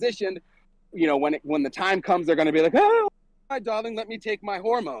have transitioned, when the time comes, they're going to be like, oh, my darling, let me take my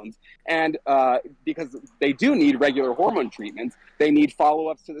hormones. And because they do need regular hormone treatments, they need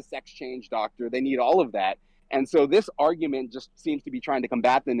follow-ups to the sex change doctor. They need all of that. And so this argument just seems to be trying to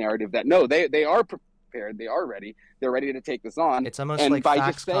combat the narrative that, no, they are prepared. They are ready. They're ready to take this on. It's almost like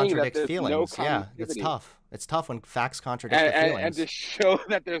facts contradict feelings. Yeah, it's tough. It's tough when facts contradict the feelings. And to show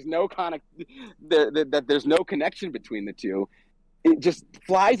that there's no that there's no connection between the two, it just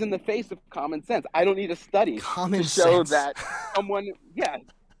flies in the face of common sense. I don't need a study to show that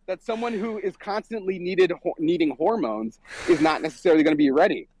someone who is constantly needing hormones is not necessarily going to be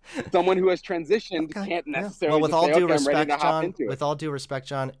ready. Someone who has transitioned can't necessarily. Well, with all due respect,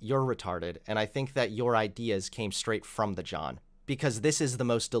 John, you're retarded, and I think that your ideas came straight from the John, because this is the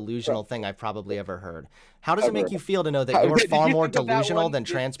most delusional thing I've probably ever heard. How does it make you feel to know that you're far more delusional than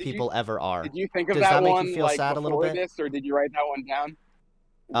trans people ever are? Did you think of does that make one you feel sad a little bit? Or did you write that one down?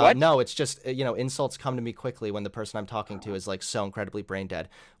 No, it's just, insults come to me quickly when the person I'm talking to is like so incredibly brain dead.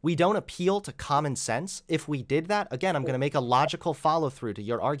 We don't appeal to common sense. If we did that, again, I'm going to make a logical follow through to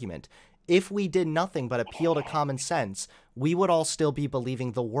your argument. If we did nothing but appeal to common sense, we would all still be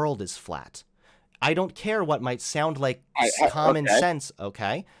believing the world is flat. I don't care what might sound like common sense,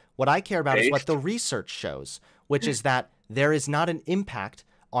 okay? What I care about is what the research shows, which is that there is not an impact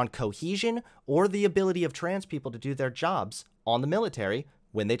on cohesion or the ability of trans people to do their jobs on the military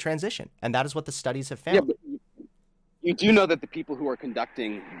when they transition. And that is what the studies have found. Yeah, but you do know that the people who are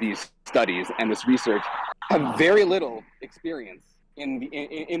conducting these studies and this research have very little experience in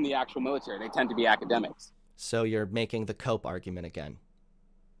the actual military. They tend to be academics. So you're making the Cope argument again,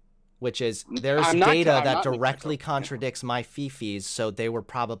 which is there's data that directly contradicts my fifis, so they were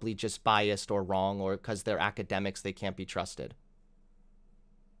probably just biased or wrong, or because they're academics, they can't be trusted.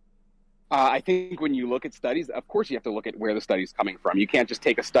 I think when you look at studies, of course you have to look at where the study's coming from. You can't just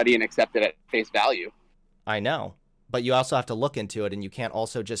take a study and accept it at face value. I know, but you also have to look into it, and you can't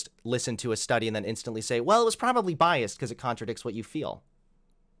also just listen to a study and then instantly say, well, it was probably biased because it contradicts what you feel.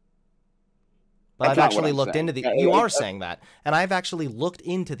 But I've actually looked into the... You are saying that, and I've actually looked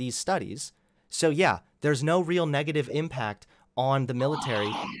into these studies. So yeah, there's no real negative impact on the military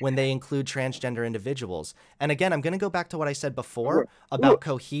when they include transgender individuals. And again, I'm going to go back to what I said before about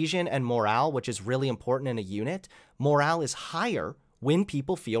cohesion and morale, which is really important in a unit. Morale is higher when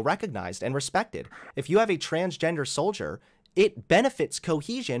people feel recognized and respected. If you have a transgender soldier, it benefits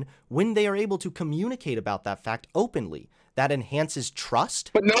cohesion when they are able to communicate about that fact openly. That enhances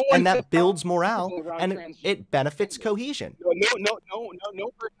trust, and that builds morale, and it benefits cohesion. No person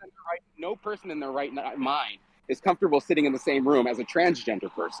has the right no person in their right mind is comfortable sitting in the same room as a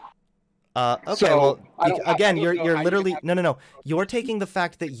transgender person. Okay, so, well, again, you're literally, no. You're taking the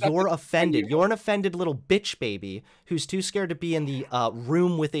fact that you're offended. You're an offended little bitch baby who's too scared to be in the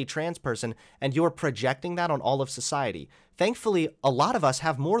room with a trans person, and you're projecting that on all of society. Thankfully, a lot of us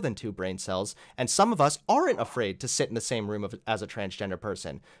have more than 2 brain cells, and some of us aren't afraid to sit in the same room as a transgender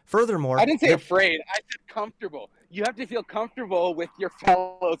person. Furthermore, I didn't say afraid. I said comfortable. You have to feel comfortable with your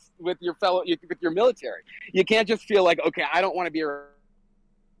fellows, with your military. You can't just feel like, okay, I don't want to be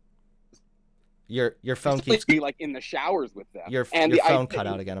Your phone keeps be like in the showers with them. Your phone cut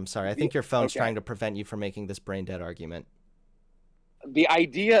out again. I'm sorry. I think your phone's trying to prevent you from making this brain dead argument. The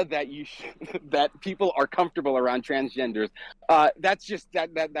idea that that people are comfortable around transgenders, that's just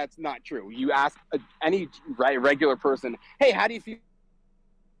that's not true. You ask any regular person, hey, how do you feel?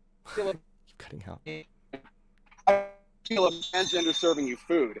 Keep cutting out. Feel a transgender serving you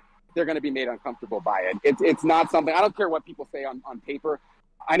food? They're going to be made uncomfortable by it. It's not something. I don't care what people say on paper.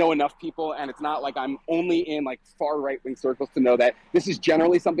 I know enough people, and it's not like I'm only in like far right-wing circles to know that this is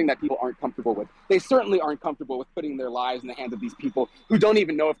generally something that people aren't comfortable with. They certainly aren't comfortable with putting their lives in the hands of these people who don't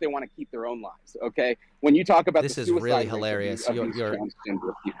even know if they want to keep their own lives. Okay, when you talk about this is really hilarious.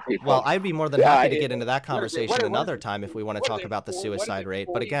 Well, I'd be more than happy to get into that conversation another time if we want to talk about the suicide rate.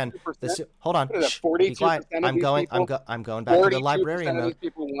 But again, hold on, be quiet. I'm going back to the librarian mode.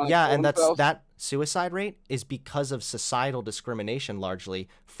 Yeah, and that suicide rate is because of societal discrimination largely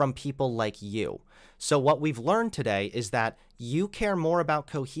from people like you. So what we've learned today is that you care more about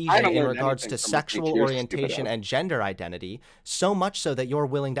cohesion in regards to sexual orientation and gender identity, so much so that you're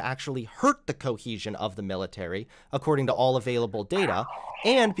willing to actually hurt the cohesion of the military, according to all available data.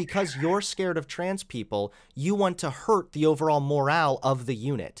 And because you're scared of trans people, you want to hurt the overall morale of the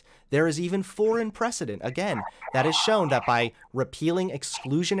unit. There is even foreign precedent, again, that has shown that by repealing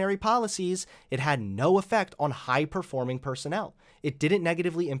exclusionary policies, it had no effect on high-performing personnel. It didn't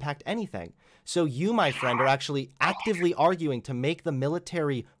negatively impact anything. So you, my friend, are actually actively arguing to make the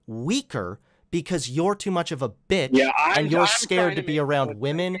military weaker because you're too much of a bitch and you're scared to be around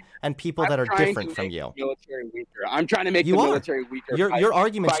women and people that are different from you. Military weaker. I'm trying to make the military weaker. Your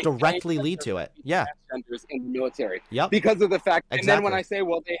arguments directly lead to it. Yeah. In the military. Yep. Because of the fact, and then when I say,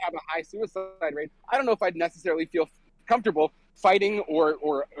 well, they have a high suicide rate, I don't know if I'd necessarily feel comfortable fighting or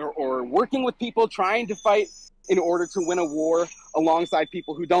working with people trying to fight in order to win a war alongside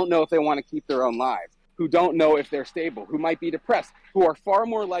people who don't know if they want to keep their own lives, who don't know if they're stable, who might be depressed, who are far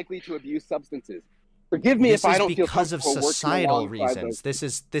more likely to abuse substances. Forgive me if I don't feel comfortable. This is because of societal reasons. This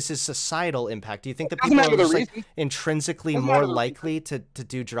is societal impact. Do you think that people are just like intrinsically more likely to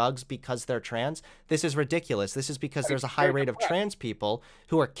do drugs because they're trans? This is ridiculous. This is because there's a high rate of trans people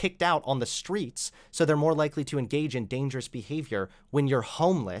who are kicked out on the streets, so they're more likely to engage in dangerous behavior when you're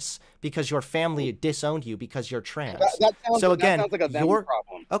homeless because your family disowned you because you're trans. So again,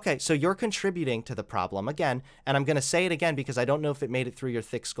 okay, so you're contributing to the problem again, and I'm going to say it again because I don't know if it made it through your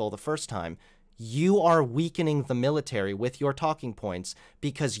thick skull the first time. You are weakening the military with your talking points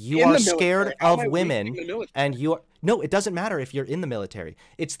because you are scared of women, and no, it doesn't matter if you're in the military.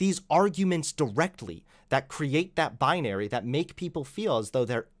 It's these arguments directly that create that binary that make people feel as though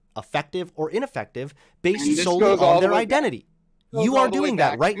they're effective or ineffective based solely on their identity. You are doing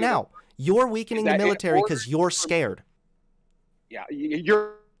that right now. You're weakening the military because you're scared. Yeah,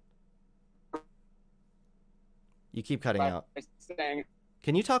 you keep cutting out.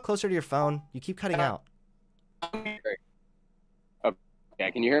 Can you talk closer to your phone? You keep cutting out. Okay,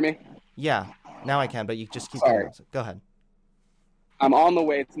 can you hear me? Yeah, now I can, but you just keep cutting out. So go ahead. I'm on the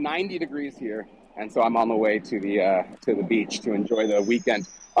way. It's 90 degrees here, and so I'm on the way to the beach to enjoy the weekend.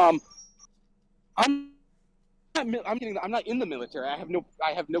 I'm not in the military. I have no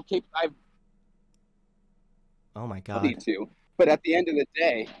Oh my God. But at the end of the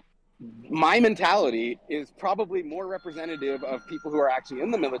day, my mentality is probably more representative of people who are actually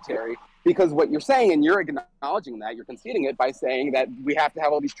in the military, because what you're saying, and you're acknowledging that, you're conceding it by saying that we have to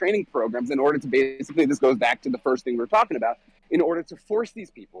have all these training programs in order to basically, this goes back to the first thing we were talking about, in order to force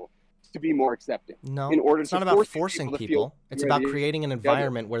these people to be more accepting. No, it's not about forcing people. It's about creating an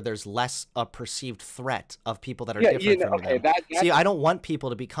environment where there's less a perceived threat of people that are different from them. See, I don't want people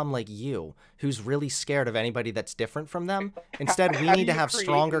to become like you, who's really scared of anybody that's different from them. Instead, we need to have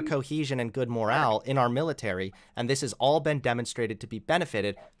stronger cohesion and good morale in our military, and this has all been demonstrated to be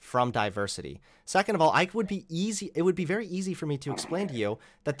benefited from diversity. Second of all, it would be very easy for me to explain to you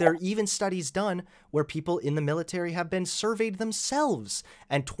that there are even studies done where people in the military have been surveyed themselves,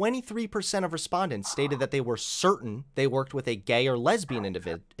 and 23% 43% of respondents stated that they were certain they worked with a gay or lesbian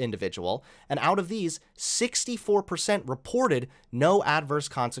individual, and out of these, 64% reported no adverse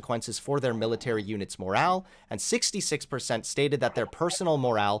consequences for their military unit's morale, and 66% stated that their personal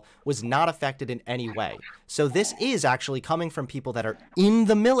morale was not affected in any way. So this is actually coming from people that are in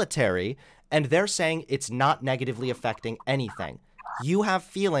the military, and they're saying it's not negatively affecting anything. You have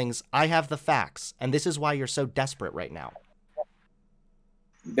feelings, I have the facts, and this is why you're so desperate right now.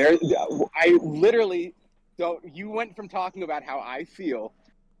 I literally don't. You went from talking about how I feel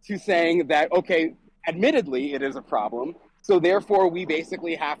to saying that, okay, admittedly, it is a problem, so therefore we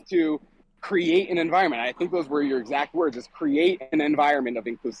basically have to create an environment. I think those were your exact words, is create an environment of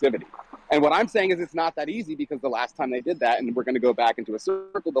inclusivity. And what I'm saying is it's not that easy, because the last time they did that, and we're going to go back into a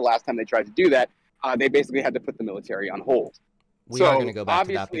circle, the last time they tried to do that, they basically had to put the military on hold. We are going to go back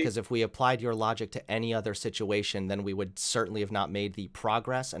to that, because if we applied your logic to any other situation, then we would certainly have not made the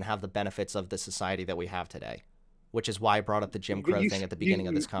progress and have the benefits of the society that we have today, which is why I brought up the Jim Crow thing at the beginning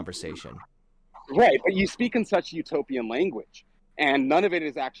of this conversation. Right, but you speak in such utopian language, and none of it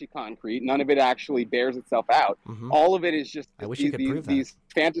is actually concrete. None of it actually bears itself out. All of it is just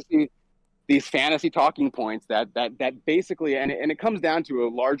these fantasy talking points that basically, and it comes down to a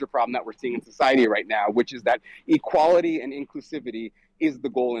larger problem that we're seeing in society right now, which is that equality and inclusivity is the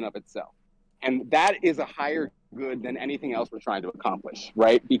goal in of itself. And that is a higher good than anything else we're trying to accomplish,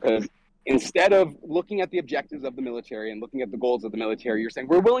 right? Because instead of looking at the objectives of the military and looking at the goals of the military, you're saying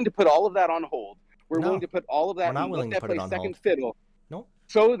we're willing to put all of that on hold. We're willing to put all of that, we're not willing to put it on second hold. Fiddle. No.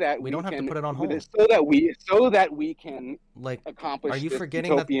 So that we don't have to put it on hold. So that we can accomplish. Are you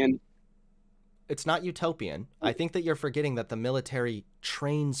forgetting utopian... that it's not utopian? I think that you're forgetting that the military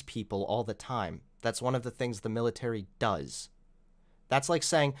trains people all the time. That's one of the things the military does. That's like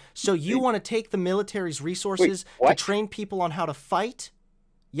saying, so you want to take the military's resources to train people on how to fight?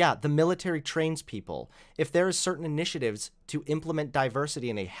 Yeah, the military trains people. If there is certain initiatives to implement diversity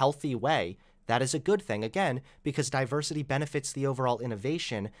in a healthy way, that is a good thing, again, because diversity benefits the overall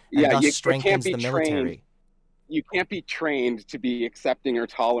innovation and thus strengthens the military. You can't be trained to be accepting or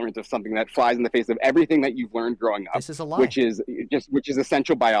tolerant of something that flies in the face of everything that you've learned growing up. This is a lie. Which is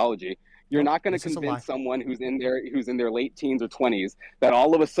essential biology. You're not going to convince someone who's in their late teens or 20s that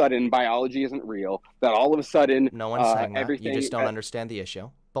all of a sudden biology isn't real. That all of a sudden no one's saying that. You just don't understand the issue.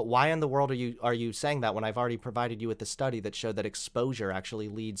 But why in the world are you saying that when I've already provided you with the study that showed that exposure actually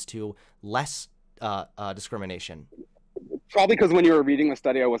leads to less discrimination? Probably because when you were reading the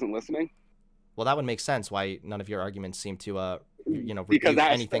study, I wasn't listening. Well, that would make sense why none of your arguments seem to, refute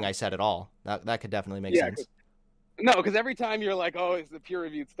anything I said at all. That could definitely make sense. No, because every time you're like, oh, it's a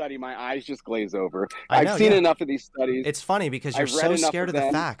peer-reviewed study, my eyes just glaze over. I've seen enough of these studies. It's funny because you're so scared of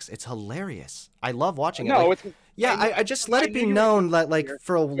the facts. It's hilarious. I love watching it. No, I just let it be known that, like,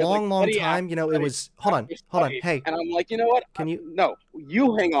 for a long time, it was... Hold on, hey. And I'm like, you know what? No,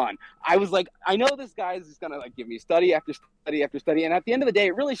 you hang on. I was like, I know this guy is just going to give me study after study after study, and at the end of the day,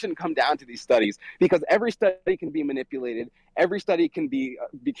 it really shouldn't come down to these studies, because every study can be manipulated. Every study can be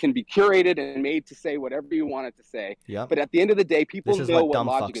curated and made to say whatever you want it to say. Yep. But at the end of the day, people know what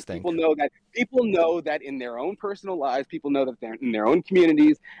logic is. People know that in their own personal lives, people know that they're in their own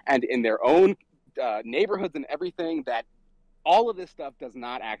communities and in their own neighborhoods and everything, that all of this stuff does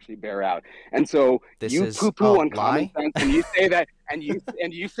not actually bear out. And so you poo-poo on common sense, and you say that and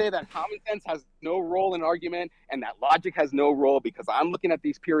you say that common sense has no role in argument and that logic has no role, because I'm looking at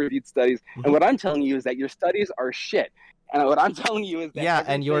these peer-reviewed studies, and what I'm telling you is that your studies are shit. And what I'm telling you is that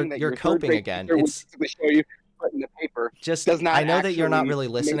and you're coping again. It's show you in the paper does not. I know that you're not really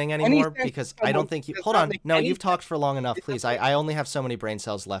listening anymore, because I don't think you. Hold on, no, you've talked for long enough. Please, I only have so many brain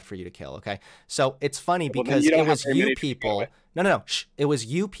cells left for you to kill. Okay, so it's funny because it was you people. No, it was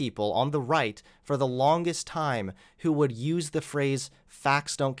you people on the right for the longest time who would use the phrase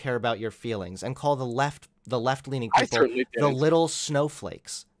 "facts don't care about your feelings" and call the left-leaning people the little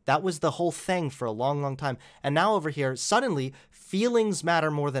snowflakes. That was the whole thing for a long time. And now over here, suddenly, feelings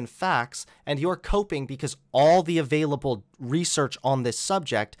matter more than facts, and you're coping because all the available research on this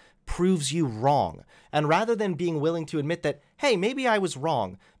subject proves you wrong. And rather than being willing to admit that, hey, maybe I was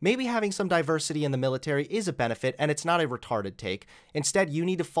wrong, maybe having some diversity in the military is a benefit and it's not a retarded take, instead you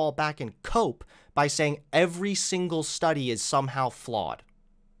need to fall back and cope by saying every single study is somehow flawed.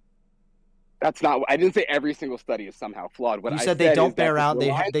 That's not. I didn't say every single study is somehow flawed. What you said they don't bear out.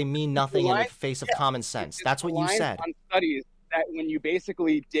 They mean nothing in the face of common sense. That's what you said. On studies that, when you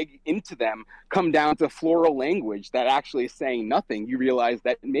basically dig into them, come down to floral language that actually is saying nothing. You realize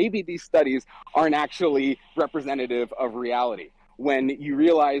that maybe these studies aren't actually representative of reality. when you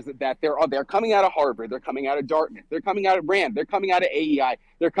realize that they're coming out of Harvard, they're coming out of Dartmouth, they're coming out of Rand, they're coming out of AEI,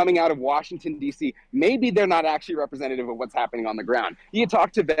 they're coming out of Washington, D.C. Maybe they're not actually representative of what's happening on the ground. You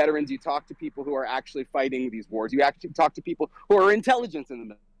talk to veterans, you talk to people who are actually fighting these wars, you actually talk to people who are intelligence in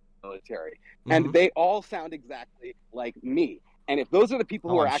the military, and they all sound exactly like me. And if those are the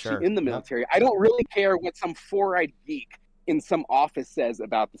people who are actually in the military, I don't really care what some four-eyed geek in some office says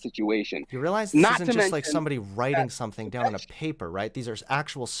about the situation. You realize this isn't just like somebody writing something down on a paper, right? These are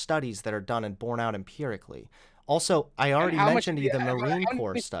actual studies that are done and borne out empirically. Also, I already mentioned to you the Marine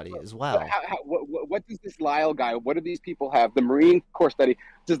Corps study as well. What does this Lyle guy, what do these people have? The Marine Corps study,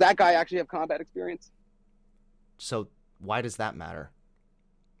 does that guy actually have combat experience? So why does that matter?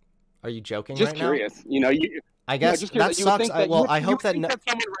 Are you joking just right curious. now? You know, I guess that sucks.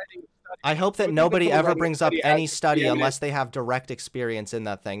 I hope that nobody ever brings up any study unless they have direct experience in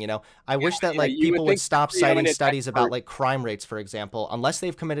that thing. You know, I wish that like people would stop citing studies about like crime rates, for example, unless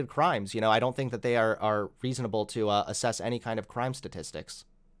they've committed crimes. You know, I don't think that they are reasonable to assess any kind of crime statistics.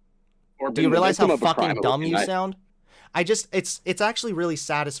 Do you realize how fucking dumb you sound? It's actually really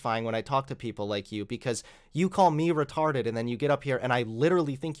satisfying when I talk to people like you, because you call me retarded and then you get up here and I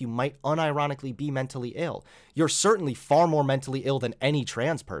literally think you might unironically be mentally ill. You're certainly far more mentally ill than any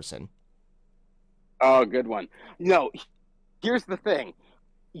trans person. Oh, good one. No, here's the thing.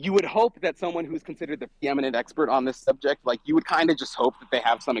 You would hope that someone who's considered the preeminent expert on this subject, like you would kind of just hope that they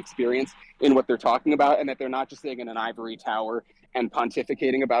have some experience in what they're talking about and that they're not just sitting in an ivory tower and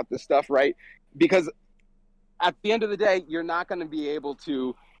pontificating about this stuff, right? Because at the end of the day, you're not going to be able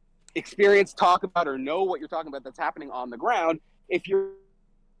to experience, talk about, or know what you're talking about that's happening on the ground if you're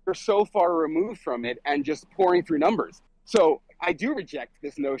so far removed from it and just pouring through numbers. So I do reject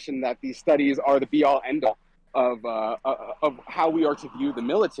this notion that these studies are the be-all, end-all of how we are to view the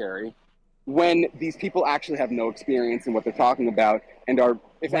military, when these people actually have no experience in what they're talking about and are,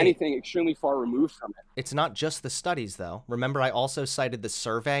 if anything, extremely far removed from it. It's not just the studies, though. Remember, I also cited the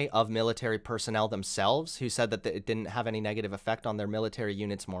survey of military personnel themselves who said that it didn't have any negative effect on their military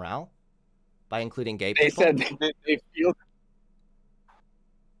units' morale by including gay people. They said that they feel...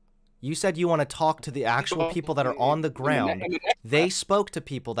 You said you want to talk to the actual people that are on the ground. They spoke to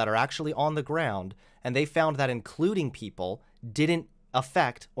people that are actually on the ground, and they found that including people didn't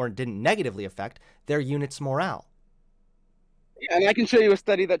affect or didn't negatively affect their unit's morale. Yeah, and I can show you a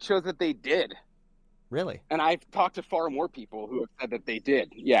study that shows that they did. Really? And I've talked to far more people who have said that they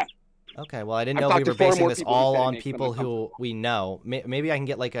did. Yeah. Okay, well, I didn't know we were basing this all on people who we know. Maybe I can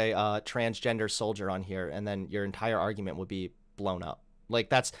get like a transgender soldier on here, and then your entire argument would be blown up. Like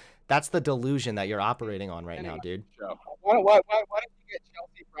that's the delusion that you're operating on right now, dude. Why don't you get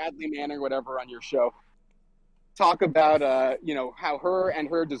Chelsea Bradley Mann or whatever on your show? Talk about you know, how her and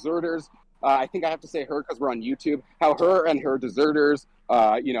her deserters, I think I have to say her because we're on YouTube, how her and her deserters,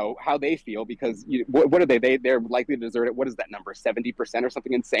 you know, how they feel, because what are they're likely to desert it. What is that number, 70% or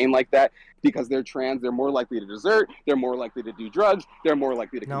something insane like that? Because they're trans, they're more likely to desert, they're more likely to do drugs, they're more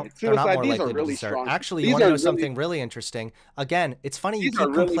likely to commit suicide. They're not more These likely are really to desert. strong. Actually, you want to know something really interesting? Again, it's funny you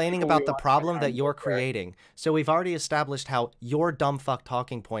keep complaining about the problem that you're creating. So we've already established how your dumb fuck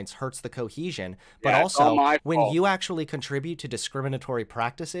talking points hurts the cohesion, but also when you actually contribute to discriminatory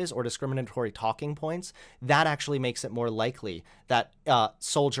practices or discriminatory talking points, that actually makes it more likely that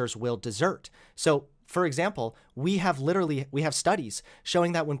soldiers will desert. So, for example, we have studies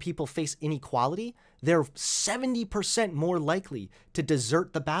showing that when people face inequality, they're 70% more likely to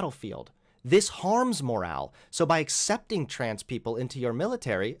desert the battlefield. This harms morale. So by accepting trans people into your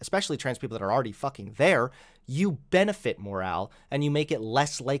military, especially trans people that are already fucking there, you benefit morale and you make it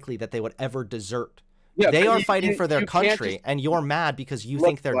less likely that they would ever desert. Yeah, they are fighting for their country, and you're mad because you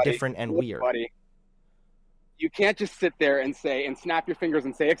think they're different and weird. You can't just sit there and say, and snap your fingers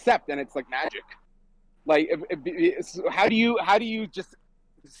and say accept, and it's like magic. Like, how do you just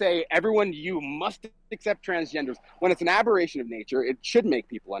say, everyone, you must accept transgenders, when it's an aberration of nature? It should make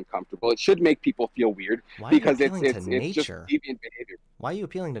people uncomfortable. It should make people feel weird. Because it's just deviant behavior. Why are you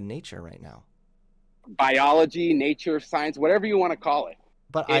appealing to nature right now? Biology, nature, science, whatever you want to call it.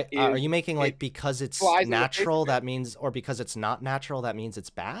 But are you making like, because it's natural that means, or because it's not natural that means it's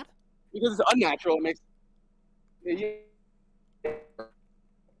bad? Because it's unnatural, it makes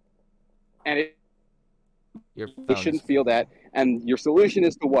and you shouldn't feel that. And your solution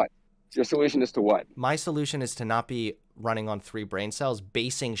is to what? Your solution is to what? My solution is to not be running on 3 brain cells,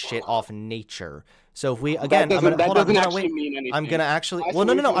 basing shit off nature. So if we, again, I'm gonna actually, well,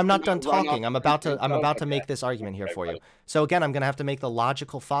 no, I'm not done talking. I'm about to make this argument here for you. So again, I'm gonna have to make the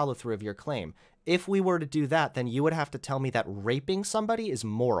logical follow through of your claim. If we were to do that, then you would have to tell me that raping somebody is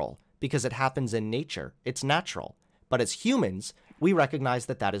moral because it happens in nature. It's natural. But as humans, we recognize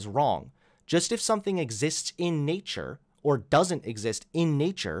that that is wrong. Just if something exists in nature or doesn't exist in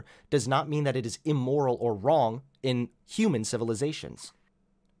nature does not mean that it is immoral or wrong in human civilizations.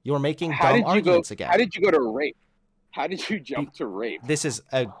 You're making dumb arguments again. How did you go to rape? How did you jump to rape? This is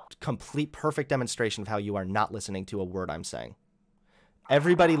a complete perfect demonstration of how you are not listening to a word I'm saying.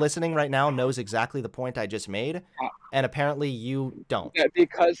 Everybody listening right now knows exactly the point I just made, and apparently you don't. Yeah,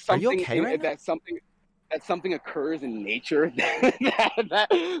 because something, are you okay right now? that something occurs in nature that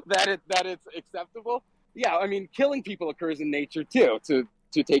it's acceptable. Yeah, I mean, killing people occurs in nature too.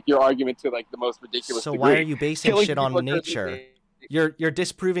 To take your argument to like the most ridiculous degree. Why are you basing shit on nature? You're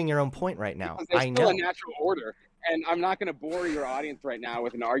disproving your own point right now. I know. There's still a natural order. And I'm not going to bore your audience right now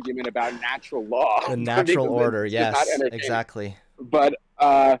with an argument about natural law. The natural order, yes, exactly. But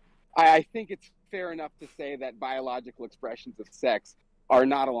I think it's fair enough to say that biological expressions of sex are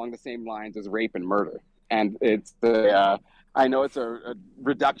not along the same lines as rape and murder. And it's I know it's a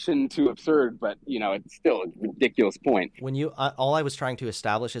reduction to absurd, but you know it's still a ridiculous point. When you all I was trying to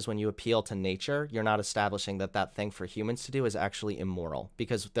establish is when you appeal to nature, you're not establishing that that thing for humans to do is actually immoral,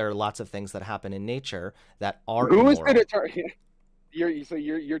 because there are lots of things that happen in nature that are immoral. Who is going to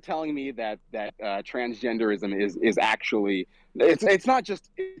you're telling me that transgenderism is actually it's not just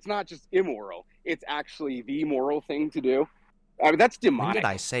immoral, it's actually the moral thing to do. I mean, that's demonic. When did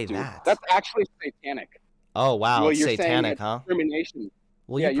I say that? That's actually satanic. Oh, wow, it's satanic, huh? Discrimination.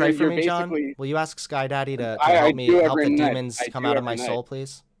 Will you pray for me, John? Will you ask Sky Daddy to help the demons come out of my soul,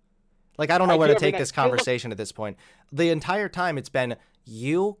 please? Like, I don't know where to take this conversation at this point. The entire time it's been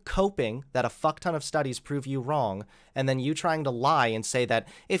you coping that a fuck ton of studies prove you wrong, and then you trying to lie and say that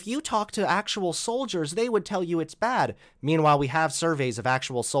if you talk to actual soldiers, they would tell you it's bad. Meanwhile, we have surveys of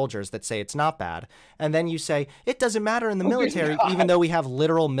actual soldiers that say it's not bad. And then you say, it doesn't matter in the military, even though we have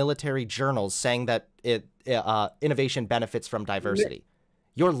literal military journals saying that innovation benefits from diversity.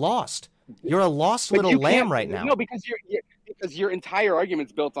 You're lost. You're a lost little lamb right now. No, because your entire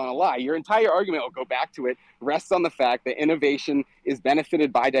argument's built on a lie. Your entire argument, I'll go back to it, rests on the fact that innovation is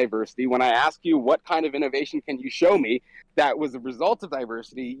benefited by diversity. When I ask you what kind of innovation can you show me that was a result of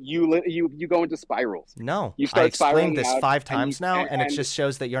diversity, you go into spirals. No, I explained this 5 times now, and it just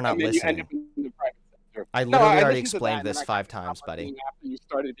shows that you're not listening. I literally already explained this 5 times, buddy. After you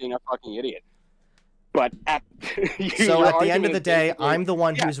started being a fucking idiot. But at the end of the day, I'm the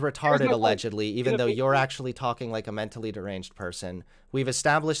one who's retarded, allegedly, even though you're actually talking like a mentally deranged person. We've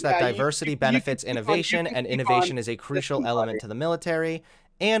established that diversity benefits innovation, and innovation is a crucial element to the military.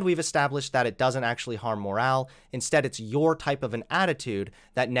 And we've established that it doesn't actually harm morale. Instead, it's your type of an attitude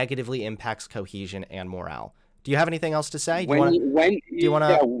that negatively impacts cohesion and morale. Do you have anything else to say? Do you want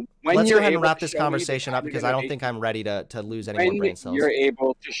to let's go ahead and wrap this conversation up, because I don't think I'm ready to lose any more brain cells. You're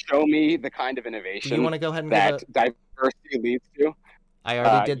able to show me the kind of innovation you want to go ahead and that diversity leads to. I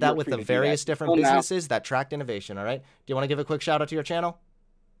already did that with the various different businesses that tracked innovation, all right? Do you want to give a quick shout out to your channel?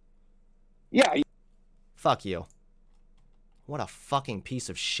 Yeah. Fuck you. What a fucking piece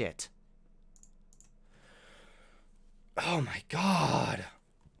of shit. Oh my god.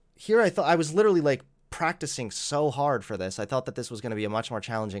 Here I thought I was literally like practicing so hard for this. I thought that this was going to be a much more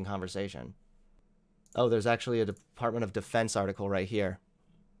challenging conversation. Oh, there's actually a Department of Defense article right here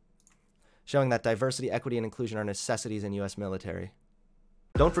showing that diversity, equity, and inclusion are necessities in U.S. military.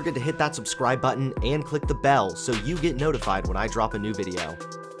 Don't forget to hit that subscribe button and click the bell so you get notified when I drop a new video.